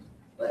that much.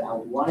 But I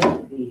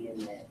wanted to be in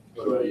that.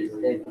 You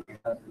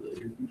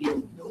get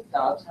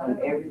thoughts from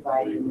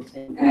everybody in the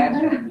same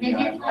classroom. They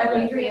did tell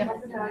me 3 of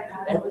us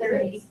about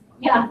 30.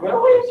 Yeah.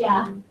 Really?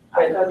 Yeah.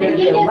 I thought They they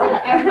did did a it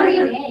lot. every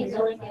day,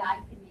 so like, yeah, I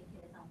can make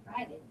it on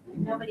Friday.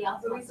 Nobody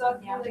else So we wants saw to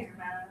be down like there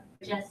math.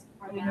 just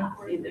for We that. know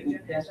for See,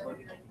 that's what-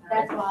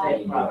 That's why.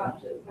 Same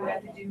problem too. We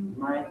had to do.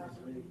 Mine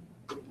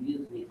is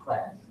usually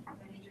class.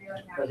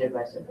 Because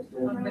everybody said, let's do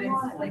it. But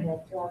it's like I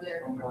had two on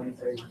there. I'm going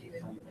Thursday,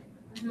 Sunday.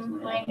 Mhm,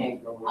 I mine-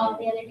 can't go. All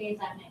the other days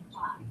I'm in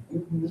class.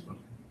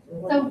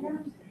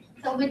 Mhm.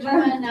 So which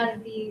one out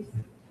of these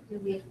do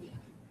we need?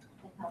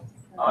 That helps.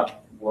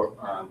 Work,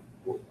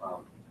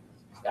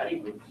 study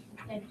group.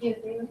 And do you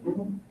agree with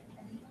me?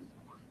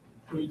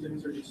 Three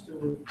things are just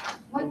still.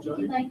 What did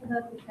you like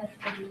about the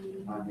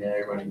custody? Yeah,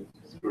 everybody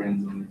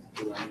experience and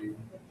still I mean,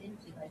 What didn't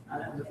you like I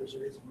about have it? a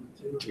serious one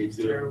too. me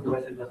too.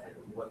 Was it just like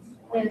what's?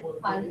 The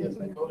positives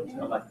and negatives?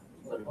 Like,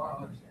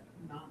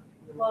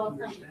 Well,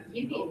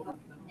 you can go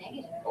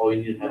negative. Oh, you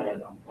need to have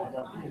that.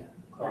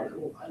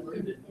 I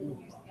learned it. In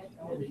your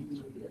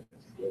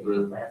schedule.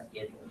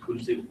 Really? Who'd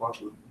you say the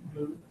part with?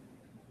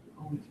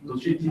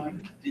 Don't you,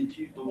 did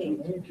you, don't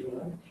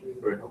you,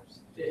 or it helps?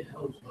 It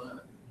helps,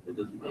 but It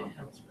doesn't it help.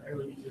 helps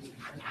barely because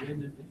at the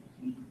end of it,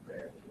 you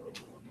barely go.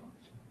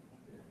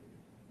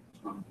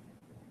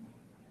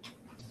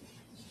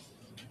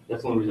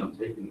 That's the only reason I'm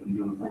taking it. I'm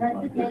doing Well,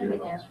 it. that's the negative,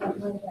 but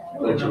with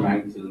the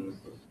Electromagnetism and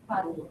stuff.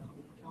 positive.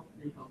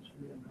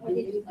 What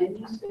did you Did like?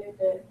 you say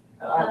that?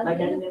 Like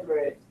I remember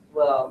it,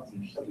 well,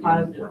 the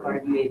positive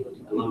part, you're able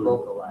to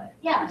vocalize.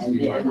 Yeah. And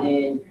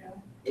then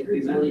if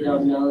you really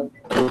don't know,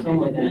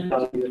 someone can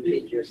show you a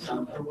picture or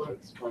something to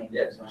explain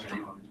Yeah, it. it's not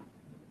shame on you.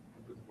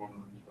 Put the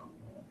formula in your phone.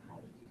 How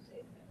did you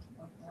say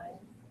that?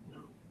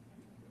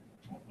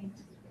 I think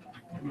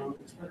No,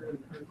 it's better in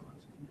her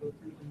class. You go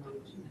through the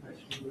notes and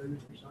actually learn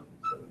it or something.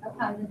 a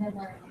positive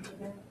or a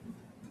negative.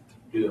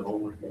 Do the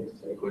homework.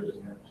 Or just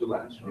two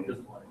lines.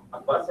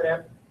 What's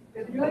that?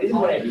 This is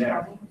what I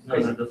learned. No,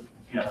 no, just,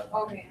 yeah.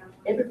 Okay.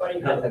 Everybody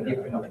has a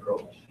different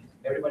approach.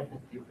 Everybody has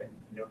different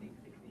learning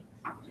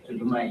techniques. So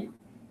you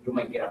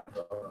might get a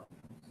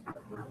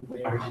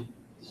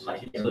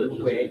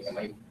way, and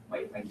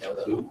might find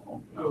out too.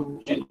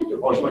 Oh,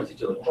 Or you might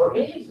teach other. Or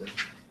maybe,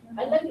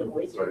 I like the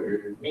way.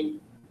 Sorry.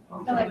 So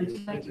like,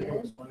 like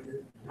this.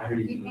 I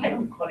heard you. I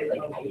would call it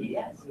like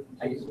ideas.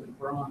 I used to.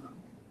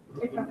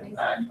 Different ways. I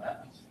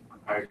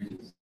heard you.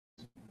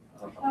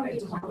 Oh,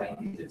 It's you- like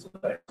this, it's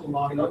but a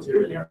long you know,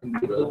 material.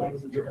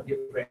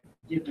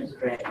 different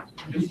strategies.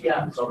 You see,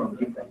 I'm from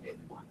different.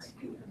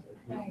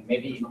 Right.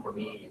 Maybe for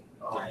me,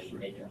 I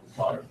make it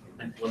hard.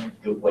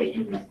 The way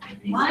you.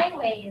 My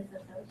way is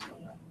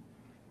associating.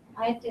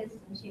 I have to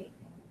associate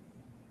things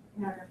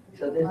in order for.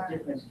 So it to there's work.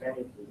 different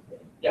strategies there.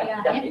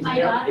 Yeah, if it's my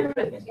there are daughter,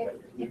 different if,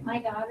 strategies. if my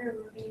daughter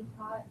were being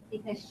taught,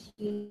 because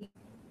she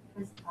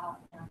was taught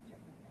after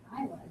than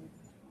I was.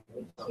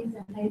 She's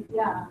in high,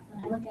 yeah,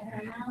 when I look at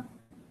her now,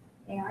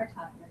 they are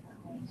taught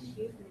differently.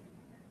 She's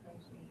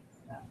associate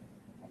stuff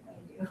like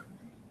I do.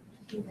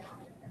 She's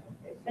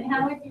a- But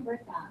how would you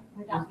work that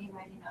without me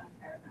writing out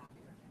a paragraph?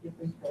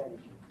 Different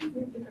strategies.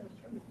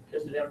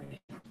 Just learning.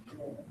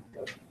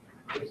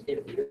 There's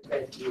different your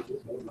strategies,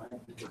 just like mine.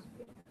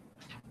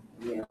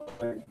 Yeah,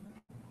 learn it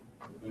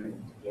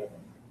together.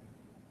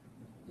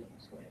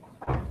 Different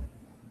strategies.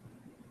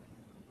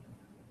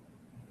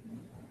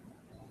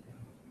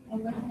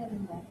 And look at it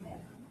in that way.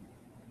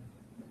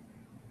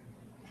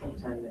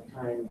 Sometimes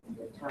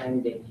the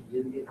time that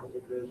you do get with the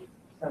group,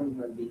 some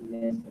will be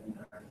missing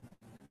or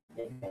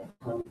they can't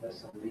come for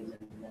some reason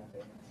or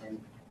another. And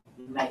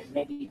you might,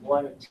 maybe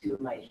one or two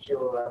might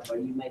show up, or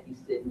you might be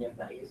sitting there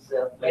by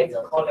yourself. Let's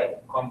call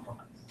it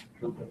compromise.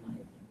 Compromise.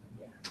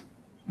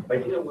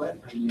 But you know what?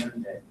 I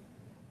learned that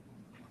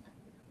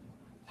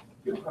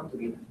you come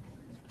together.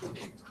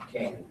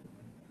 Can,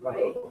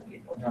 right?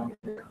 You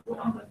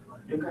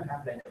can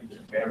have like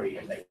a very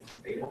like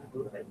stable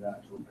group like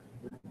that too.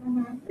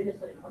 They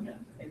just like, oh yeah,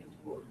 maybe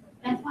two.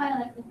 That's why I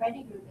like the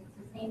Friday group,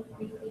 it's the same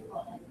three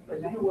people. But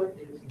you know what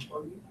is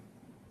important?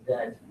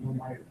 That no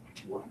matter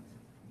what,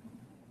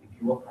 if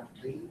you all have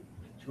three,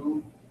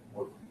 two,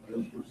 or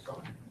you do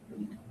something, you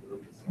need to do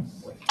it the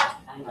same way.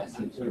 I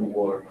see two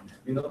or,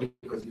 you know,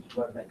 because if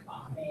you are like,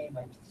 oh man,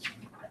 like,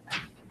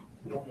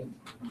 we only,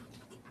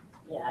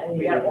 Yeah,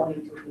 we are only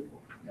two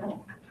people.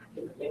 No.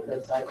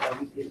 because I said, why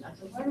did they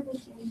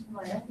change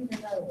my, I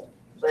didn't know.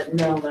 But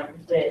no, like I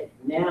said,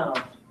 now,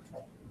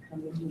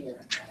 coming here,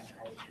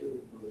 I truly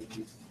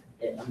believe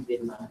that I'm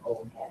getting my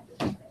old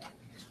habits back.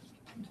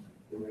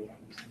 The way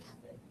I used to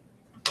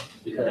stay.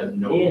 Because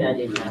then I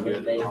didn't have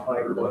a day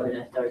part, but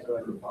when I started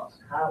going to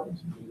college,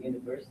 the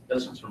university,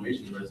 That's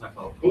transformation, but it's not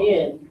called.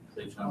 then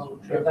Say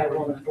transformation. everybody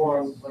wanted to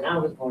form, when I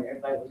was born,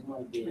 everybody was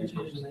wanting to be They in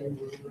changed the a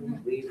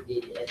name. we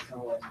did it at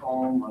someone's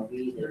home, or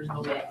we did it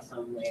met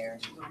somewhere,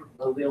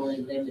 but we only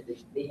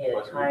limited, they had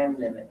a time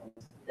limit on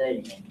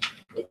studying,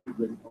 that you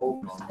would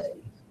overstudy.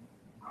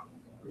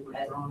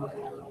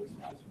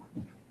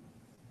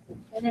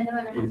 And then the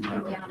one I'm putting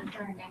down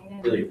for a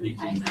negative. Really is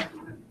peaking.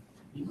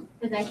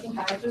 Because I think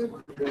our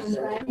group was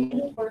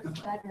writing works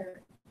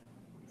better.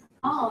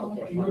 Oh,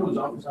 You know, those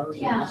office hours,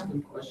 you Yeah, ask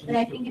them questions. but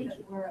I think if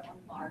it were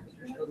a larger,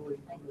 like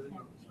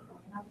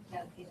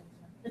 10 people,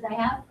 because I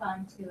have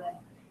gone to it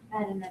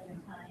at another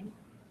time,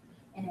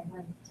 and it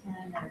was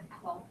 10 or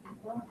 12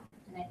 people,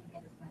 and I didn't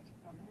get as much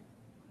from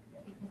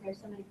it. Because there's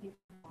so many people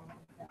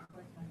that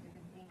work on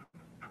different things.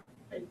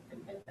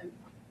 And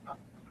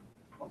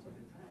most of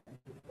the time,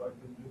 people are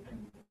doing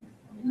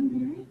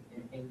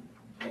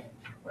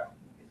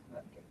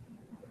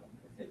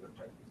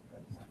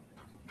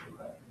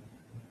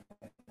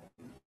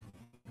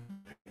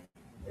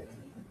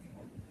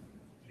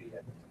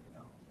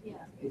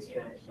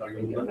distraction. Are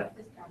you gonna-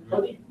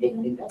 Oh,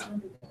 they got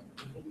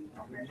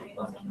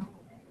one.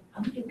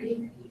 How did you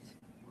get these?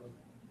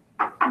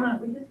 Come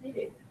on, we just did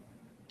it.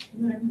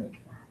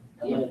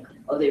 Yeah,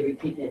 oh, they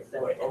repeat that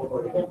stuff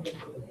over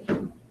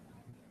again.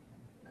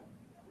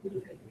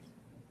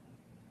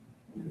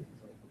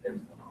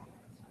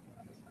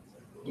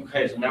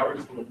 Okay, so now we're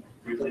just gonna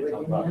briefly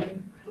talk about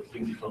the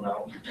things you filled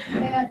out. I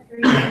got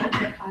 3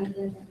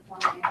 positive and 4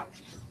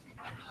 negatives.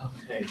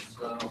 Okay,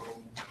 so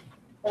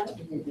Is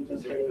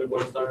it good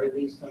one start?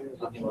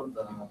 talking about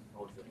the,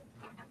 what was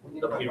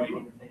it? The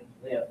pre-reading thing.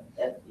 Yeah,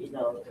 that, you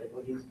know,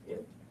 what you,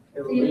 it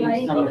So you relieves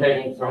like- some of the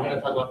Okay, so I'm gonna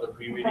anxiety. talk about the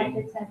pre-reading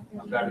Project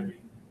activity. strategy.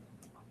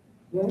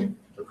 Hmm?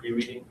 The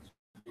pre-reading.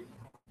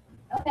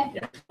 Okay,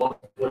 Yeah. What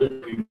is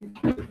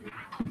pre-reading?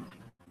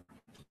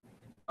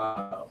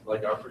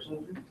 Like our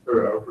person,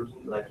 or our person,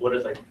 like what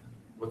is like,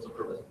 what's the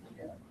purpose?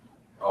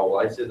 Oh, well,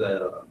 I said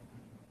that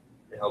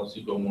it helps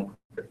you go more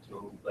prepared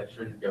to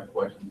lecture. If you have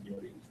questions, you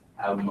already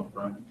have them up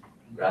front,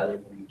 rather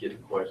than get the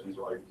questions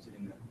while you're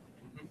sitting there.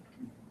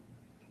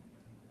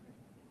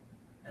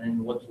 And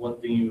then what's one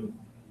thing you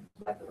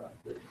like about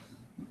this?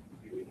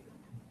 pre-reading?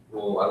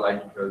 Well, I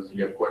like it because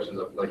you have questions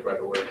up like right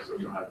away, so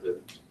you don't have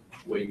to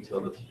wait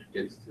till the teacher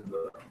gets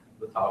to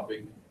the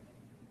topic.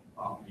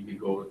 You could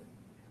go,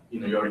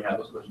 you already have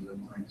those questions in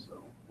mind,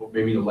 so, well,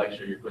 maybe in the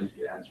lecture, your questions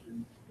get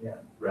answered. Yeah.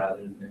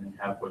 Rather than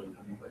have questions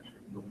in the lecture.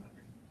 You don't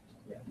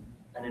have to-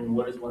 And then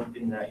what is one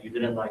thing that you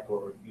didn't like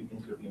or you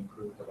think could be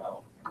improved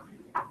about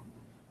pre-reading?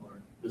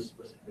 Or this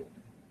specific?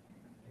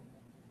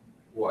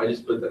 Well, I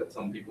just put that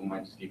some people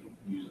might just get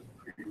confused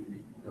with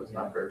pre-reading, it's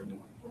not for everyone.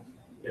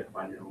 You have to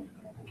find your own.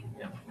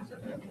 Yeah.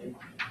 Definitely.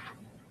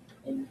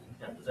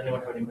 Yeah, does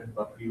anyone have any questions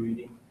about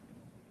pre-reading?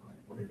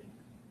 What do you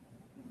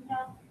think?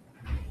 no,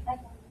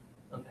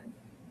 Okay.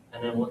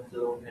 And then what's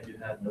the one that you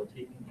have note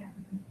taking?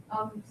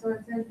 So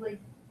it says like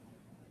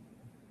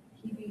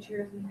key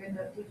features and good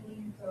note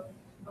taking, so,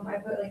 I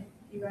put like,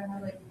 you guys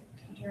have like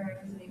teacher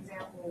as an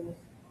example,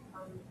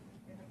 and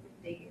like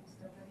the date,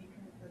 stuff that you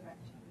can prevent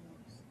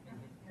notes,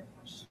 your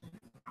questions.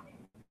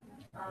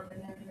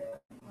 And then the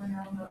one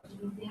note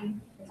taking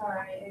thing, it's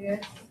alright, I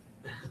guess.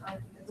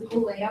 It's a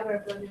cool layout, but I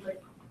feel like it's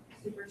like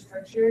super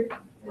structured,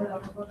 but a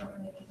lot of people don't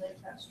really need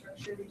like that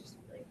structure, they just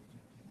need like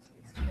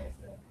experience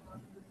stuff.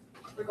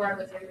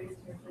 Regardless, everybody's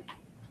like,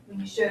 when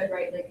you should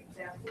write like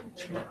examples,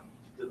 and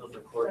Did those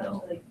record stuff now?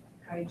 to like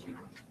guide you.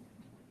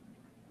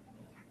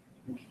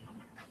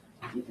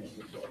 You can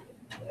just go.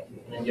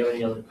 And then do you have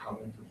any other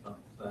comments or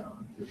thoughts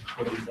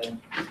what you said?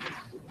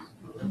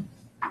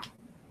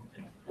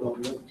 Well,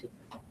 look to-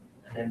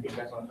 And then you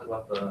guys want to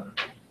talk about the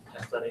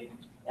test study?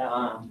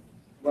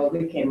 Well,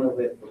 we came up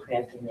with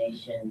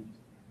procrastination,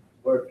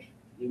 work,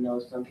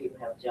 some people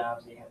have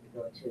jobs they have to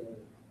go to,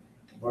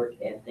 work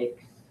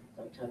ethics,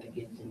 sometimes it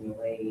gets in your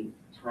way,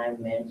 time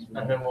And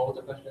management. then what was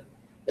the question?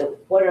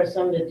 What are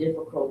some of the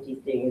difficulty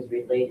things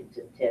related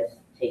to test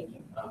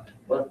taking? Okay.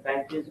 What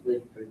factors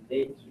would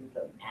prevent you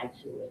from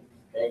actually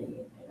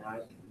studying?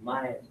 And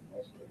mine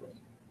mostly was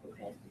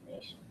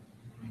procrastination.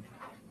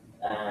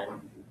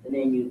 And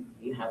then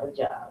you have a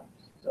job,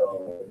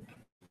 so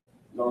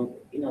long,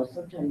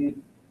 sometimes you're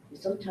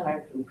so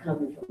tired from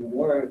coming from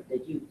work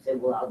that you say,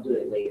 well, I'll do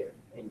it later.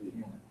 And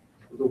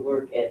the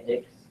work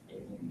ethics, and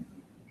you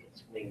can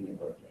explain your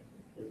work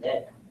ethics. Is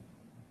that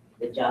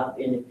the job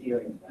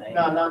interfering, right?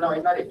 No,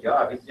 it's not a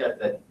job, it's just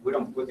that we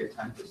don't put the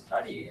time to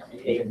study. I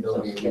mean, even though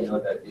we know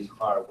that it's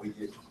hard, we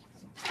just,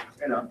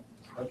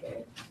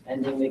 Okay,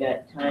 and then we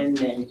got time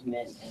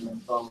management and the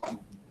phone.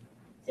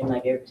 Seems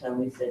like every time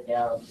we sit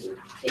down to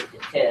take the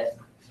test,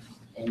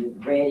 and you're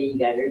ready, you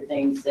got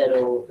everything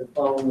settled, the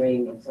phone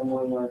ring, and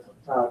someone wants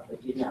to talk,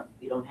 but you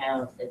don't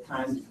have the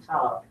time to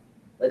talk,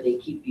 but they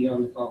keep you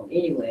on the phone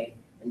anyway,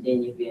 and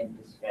then you're being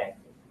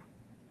distracted.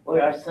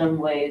 What are some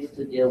ways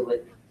to deal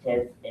with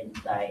test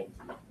anxiety?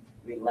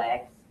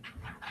 Relax,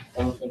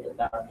 don't think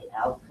about the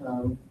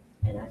outcome,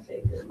 and I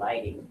say good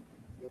lighting,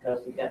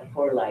 because we got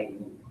poor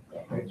lighting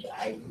that hurts your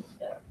eyes and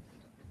stuff.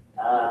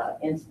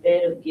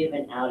 Instead of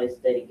giving out a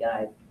study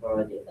guide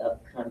for the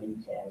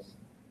upcoming test,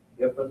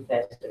 your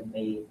professor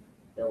made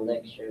the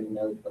lecture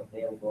note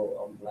available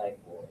on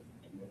Blackboard,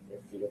 and you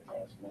can see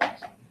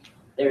attachments.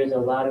 There is a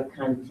lot of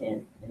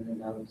content in the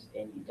notes,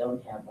 and you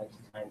don't have much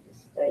time to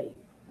study.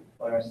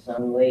 What are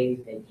some ways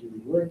that you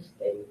would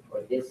study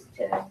for this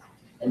test?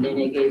 And then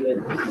they gave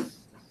us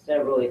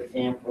several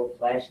example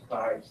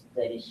flashcards,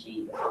 study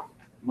sheets,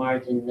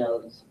 margin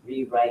notes,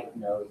 rewrite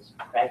notes,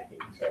 practice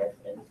tests,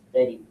 and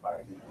study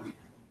partner.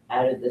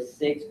 Out of the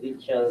 6, we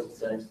chose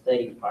the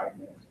study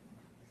partner.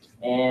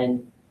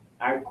 And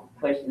our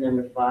question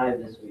number 5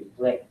 is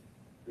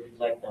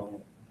reflect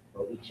on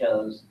what we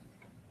chose.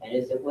 And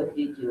it said, what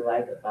did you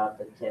like about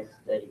the test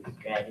study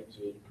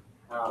strategy?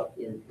 How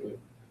is it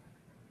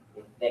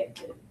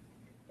effective?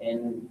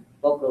 And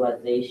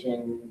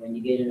vocalization, when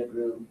you get in a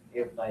group,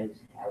 everybody's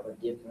have a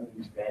different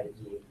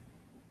strategy.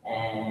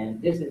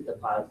 And this is the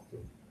positive.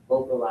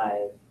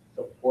 Vocalize,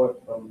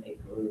 support from a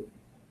group,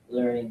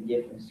 learning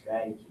different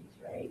strategies,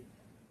 right?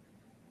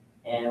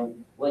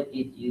 And what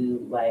did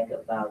you like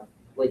about,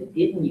 what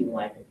didn't you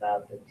like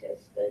about the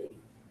test study?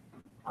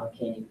 How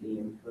can it be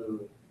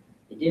improved?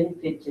 It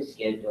didn't fit your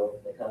schedule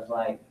because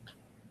like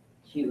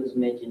she was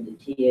mentioning the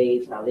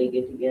TAs, how they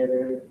get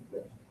together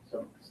with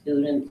some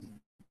students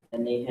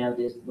and they have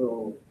this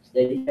little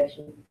study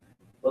session.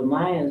 But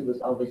mine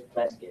was always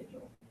class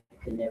schedule.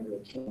 I could never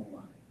attend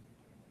one.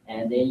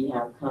 And then you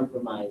have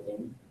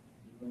compromising.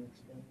 You want to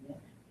explain that?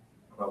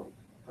 Well,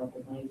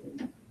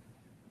 Compromising,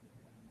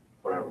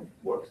 whatever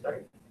works,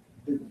 like,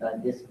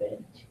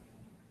 dispatch.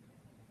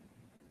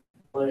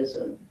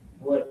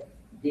 What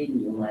didn't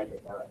you like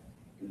about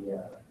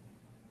the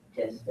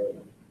test study?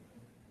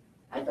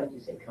 I thought you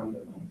said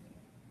compromising.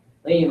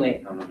 But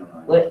anyway, no.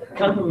 what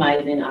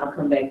compromising, I'll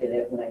come back to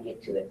that when I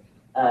get to it.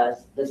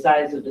 The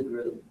size of the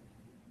group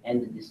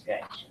and the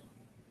distraction.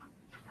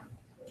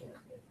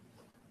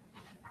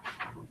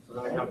 So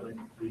then I have like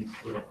three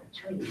students.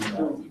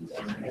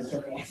 I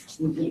kept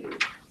asking you.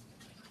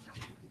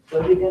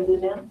 What are we gonna do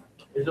now?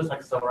 It just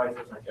like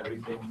summarizes like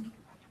everything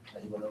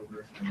that you went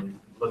over and then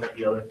look at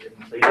the other things.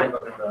 So you didn't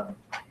look at the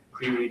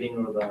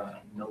pre-reading or the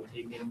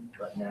note-taking,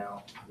 but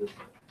now this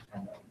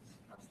handouts.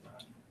 That's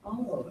that.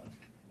 Oh,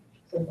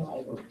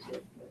 survival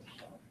tip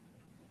workshop.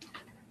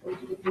 What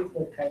do you do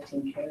for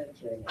cartoon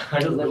character? I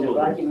just Was it Googled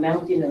Rocky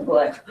Mountain and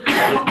what?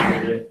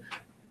 it.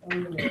 Oh,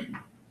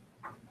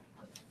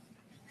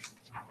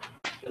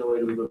 In a way,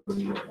 do we go to the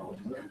video?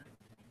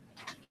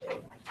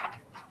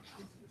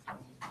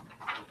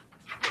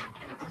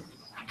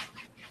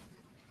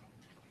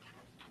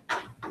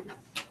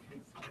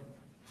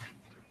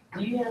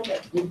 do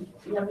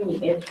you have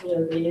any extra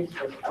of this?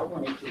 'Cause I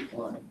wanna keep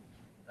one.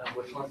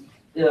 Which one?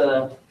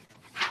 The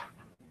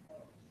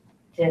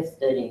test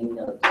studying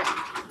notes,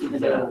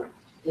 even though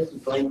this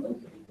is blank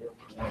ones.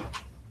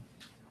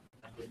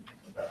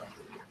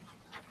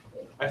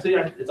 Actually,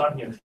 it's on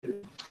here.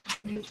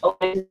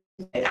 Okay.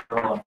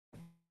 So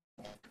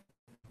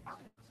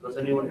does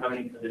anyone have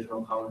any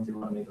additional comments you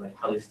want to make, like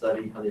how they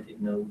study, how they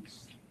take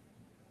notes,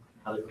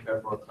 how they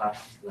prepare for a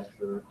class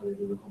lecture, how they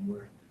do the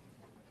homework?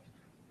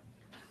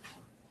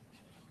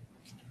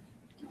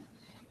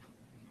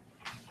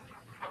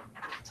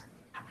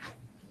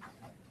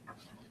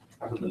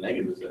 I have the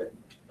negative to say.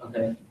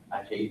 Okay.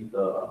 I hate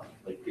the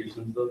like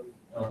Pearson stuff.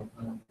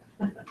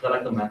 I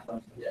like the math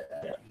one. Yeah.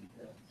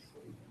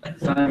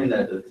 It's not even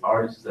that it's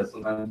hard, it's just that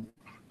sometimes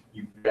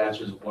your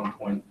answer is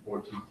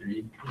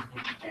 1.423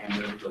 and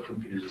the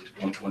computer's is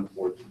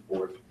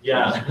 1.424.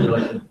 Yeah,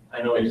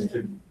 I know. It just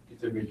took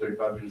me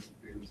 35 minutes to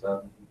figure this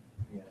out.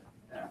 Yeah.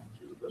 Yeah,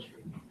 it's really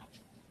frustrating.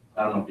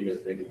 I don't know if you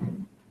guys think it.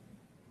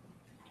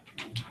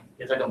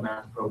 It's like a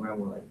math program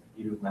where like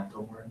you do math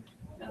homework,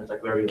 and it's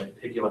like very like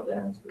picky about the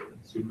answer.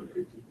 It's super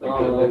tricky. Like,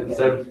 Oh, okay.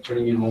 instead of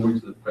turning in homework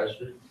to the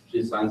professor, she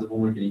assigns the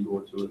homework and you go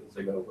to it. It's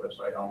like a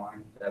website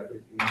online,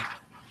 database thing.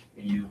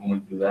 And you do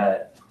homework through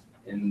that,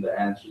 and the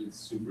answer is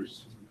super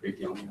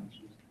tricky on the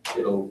answers.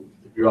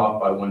 If you're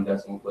off by one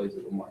decimal place,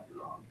 it'll mark you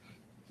wrong.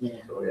 Yeah.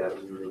 So yeah,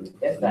 it's really.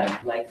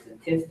 That's like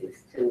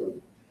statistics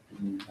too,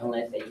 Mhm.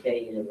 unless they tell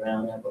you to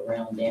round up or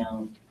round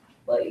down.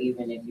 But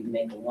even if you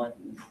make a one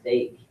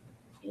mistake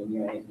in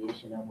your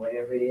addition or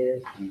whatever it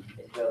is,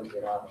 it throws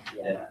it off,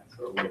 yeah. Yeah,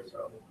 so it works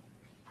out.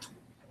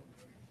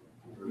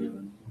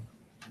 Really.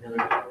 Any other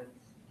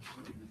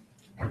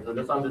comments? So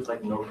this on this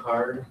like note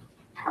card,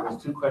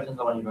 there's two questions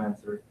I want you to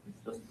answer. It's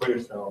just for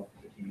yourself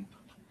if you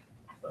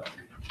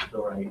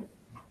feel right.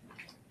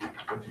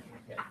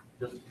 Yeah,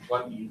 just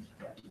one each.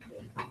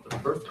 The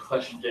first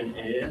question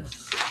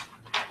is,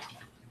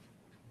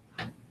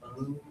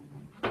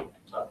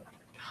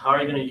 how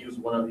are you going to use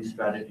one of these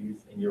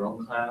strategies in your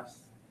own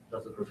class?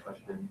 That's the first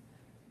question.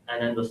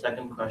 And then the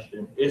second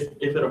question is,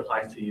 if it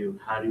applies to you,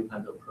 how do you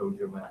plan to approach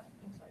your math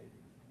anxiety?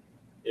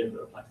 If it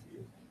applies to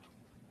you.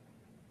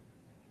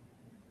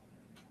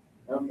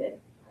 Okay,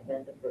 I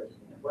got the first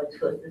one. What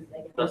was the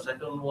second The one?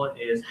 second one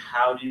is,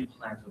 how do you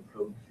plan to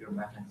approach your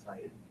math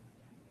anxiety?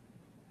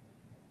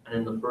 And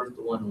then the first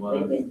one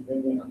was, Wait a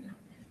minute. okay,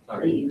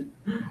 sorry. Please.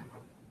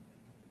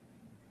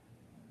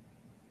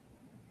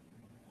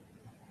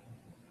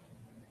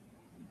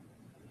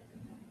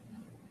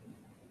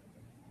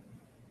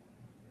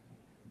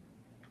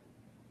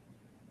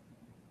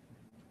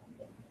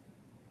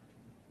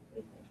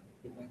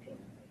 Okay.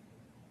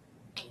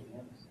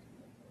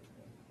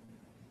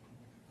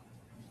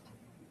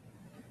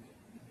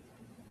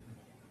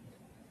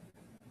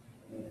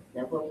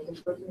 Now, what was the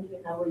first one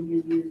again? How will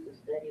you use the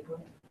study what?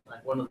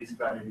 Like one of these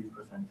strategies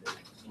presented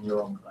in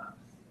your own class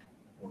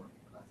or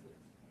classes.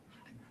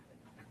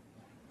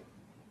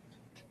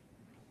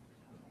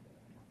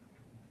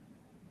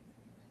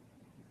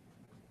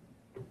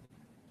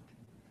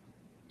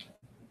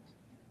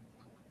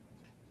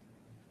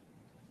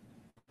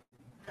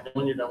 And then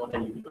when you're done with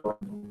that, you can go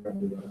and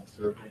do the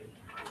survey.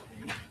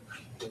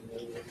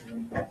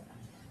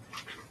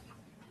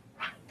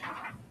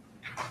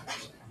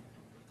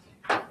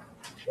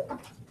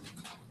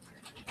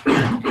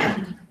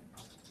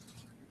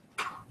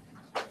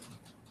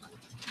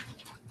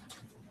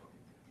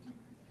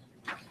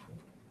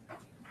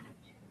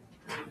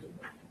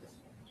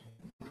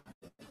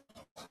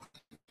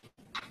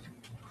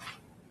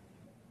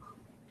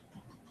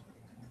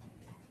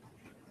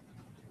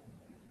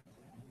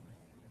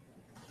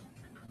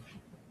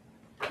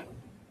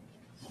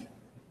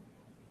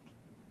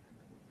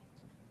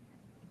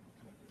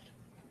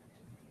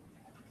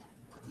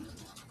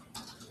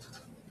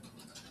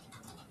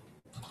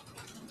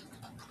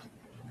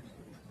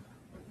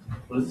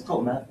 What is this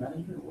called, math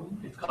management? What?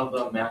 It's called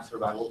the Math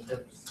Survival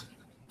Tips.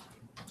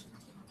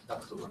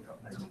 That's the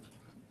workout title.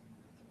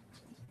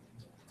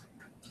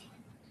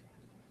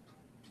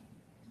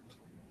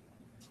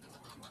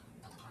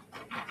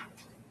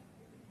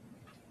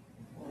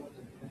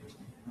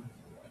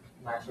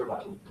 Math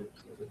Survival Tips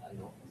is the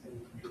title.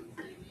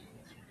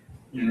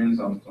 Your name's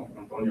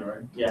Antonio,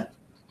 right? Yeah.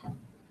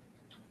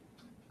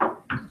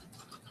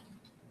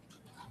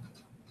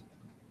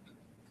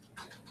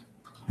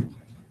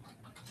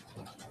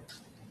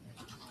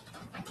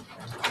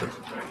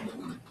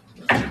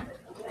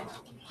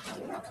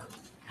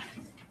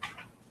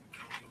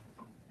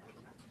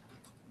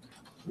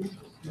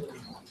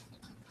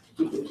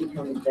 She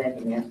comes back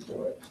and asks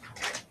for it.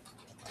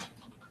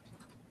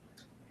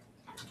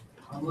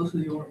 Those are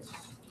yours.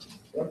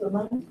 What's the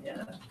money?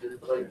 Yeah, this is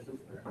for your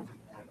sister.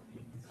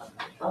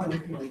 Oh,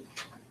 okay.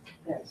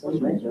 Got so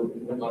much over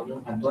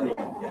here. Antonio.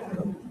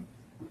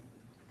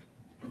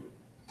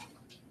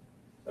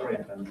 Sorry,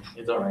 Antonio.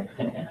 It's all right.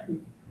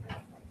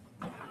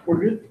 We're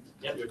good?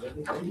 Yeah, you're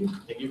good.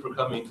 Thank you for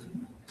coming.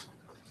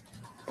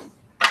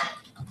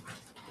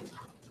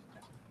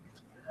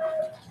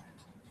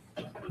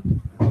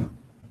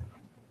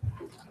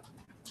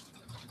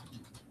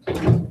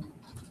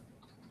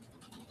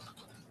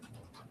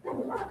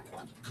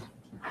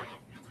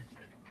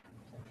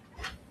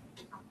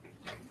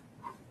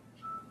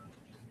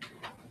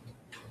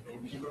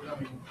 Thank you for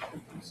coming.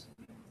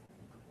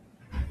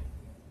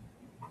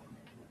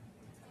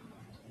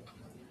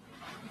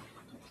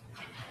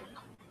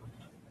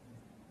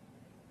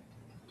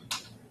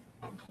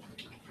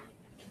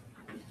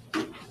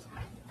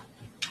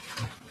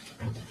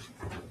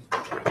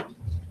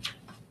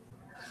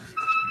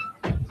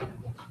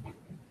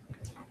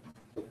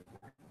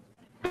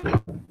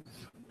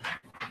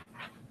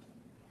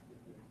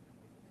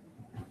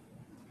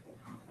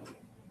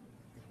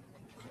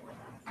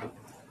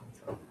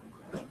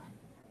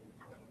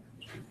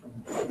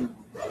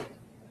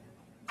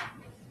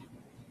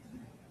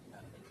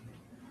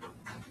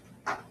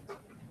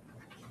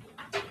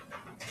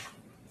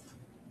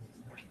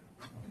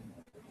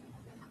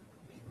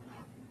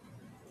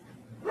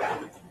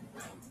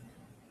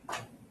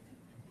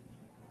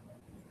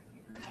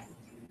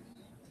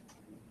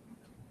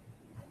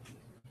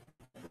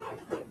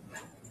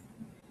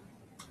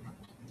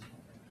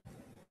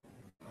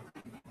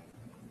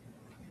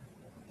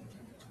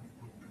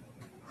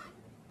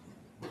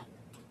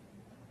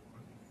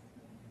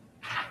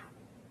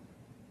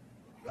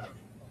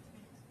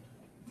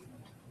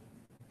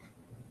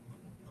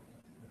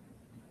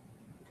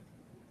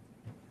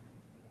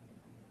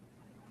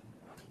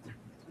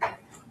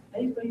 How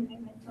you put your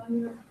name,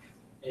 Antonio?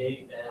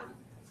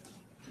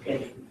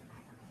 A-N-K.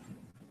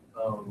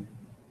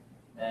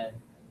 N-I.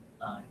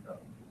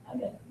 I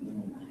got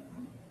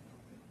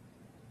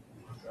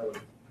so,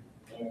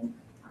 and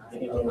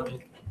Thank you for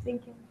coming.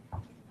 Thank you.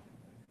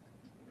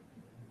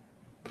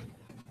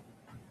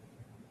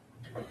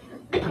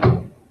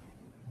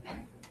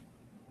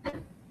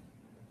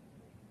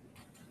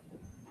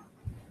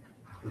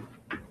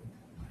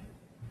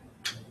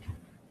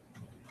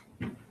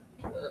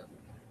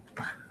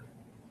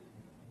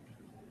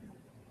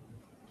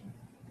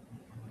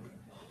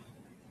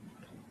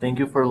 Thank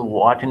you for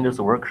watching this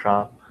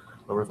workshop.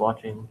 Whoever's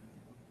watching.